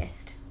Spotify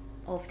playlist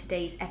of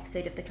today's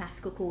episode of the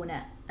Classical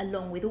Corner,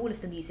 along with all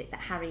of the music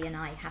that Harry and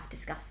I have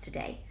discussed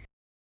today.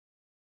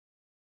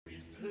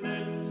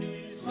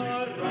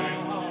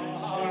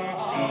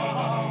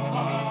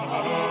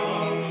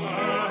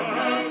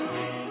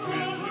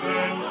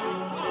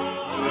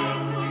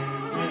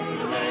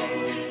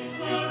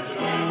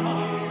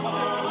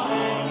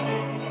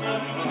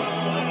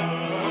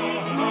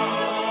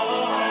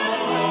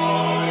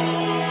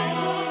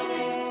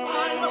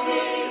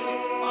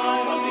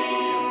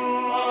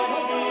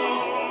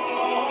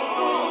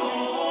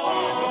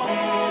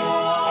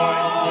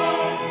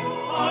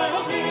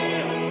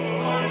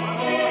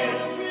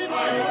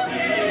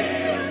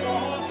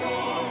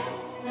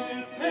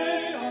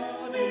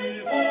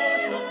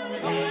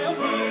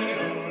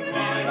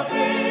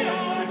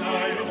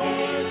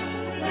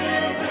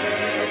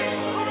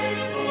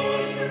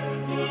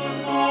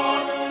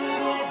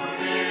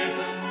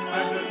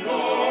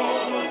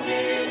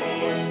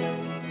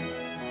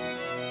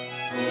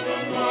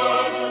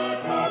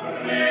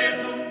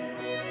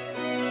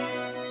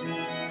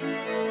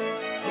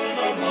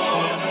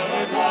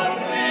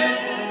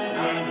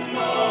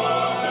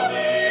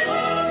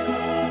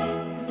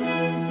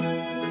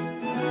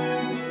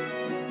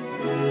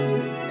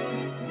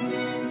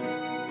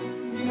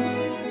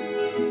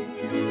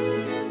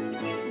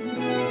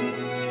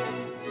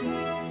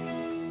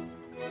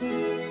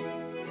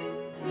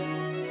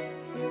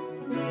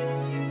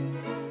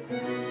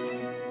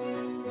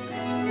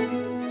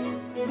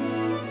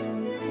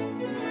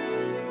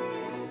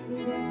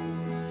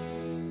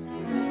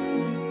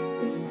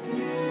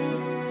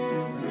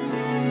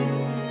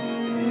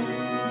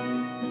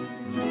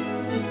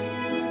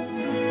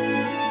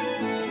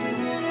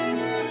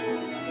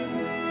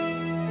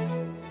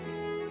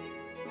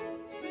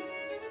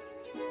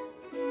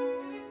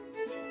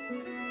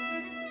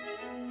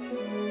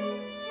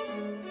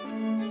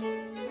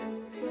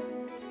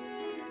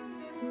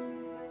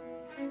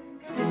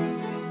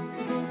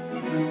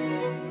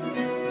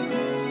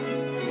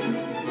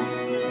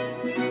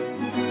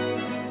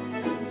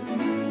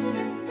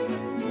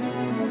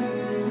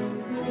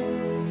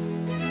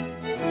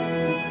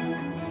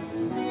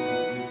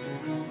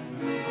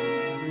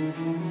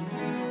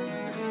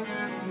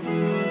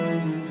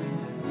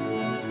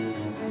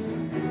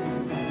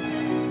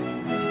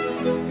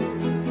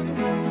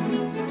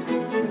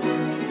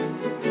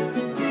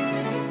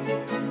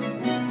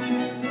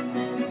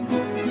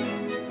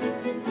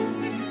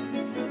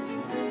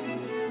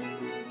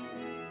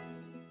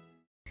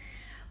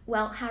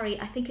 Well, Harry,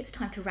 I think it's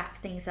time to wrap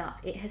things up.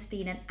 It has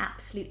been an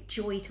absolute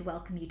joy to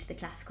welcome you to the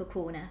Classical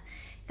Corner.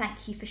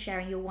 Thank you for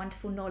sharing your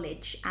wonderful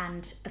knowledge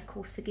and, of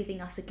course, for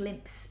giving us a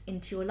glimpse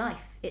into your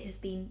life. It has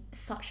been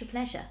such a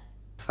pleasure.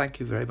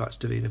 Thank you very much,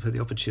 Davina, for the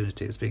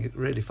opportunity. It's been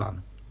really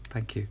fun.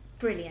 Thank you.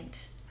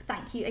 Brilliant.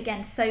 Thank you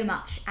again so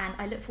much, and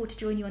I look forward to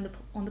joining you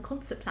on the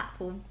concert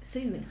platform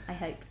soon, I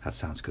hope. That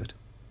sounds good.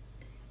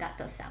 That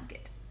does sound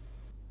good.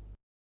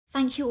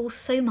 Thank you all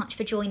so much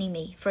for joining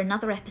me for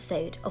another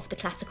episode of The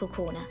Classical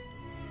Corner.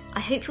 I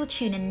hope you'll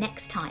tune in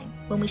next time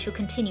when we shall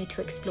continue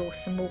to explore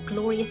some more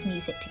glorious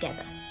music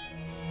together.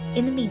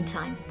 In the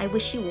meantime, I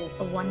wish you all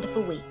a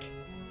wonderful week.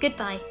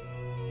 Goodbye.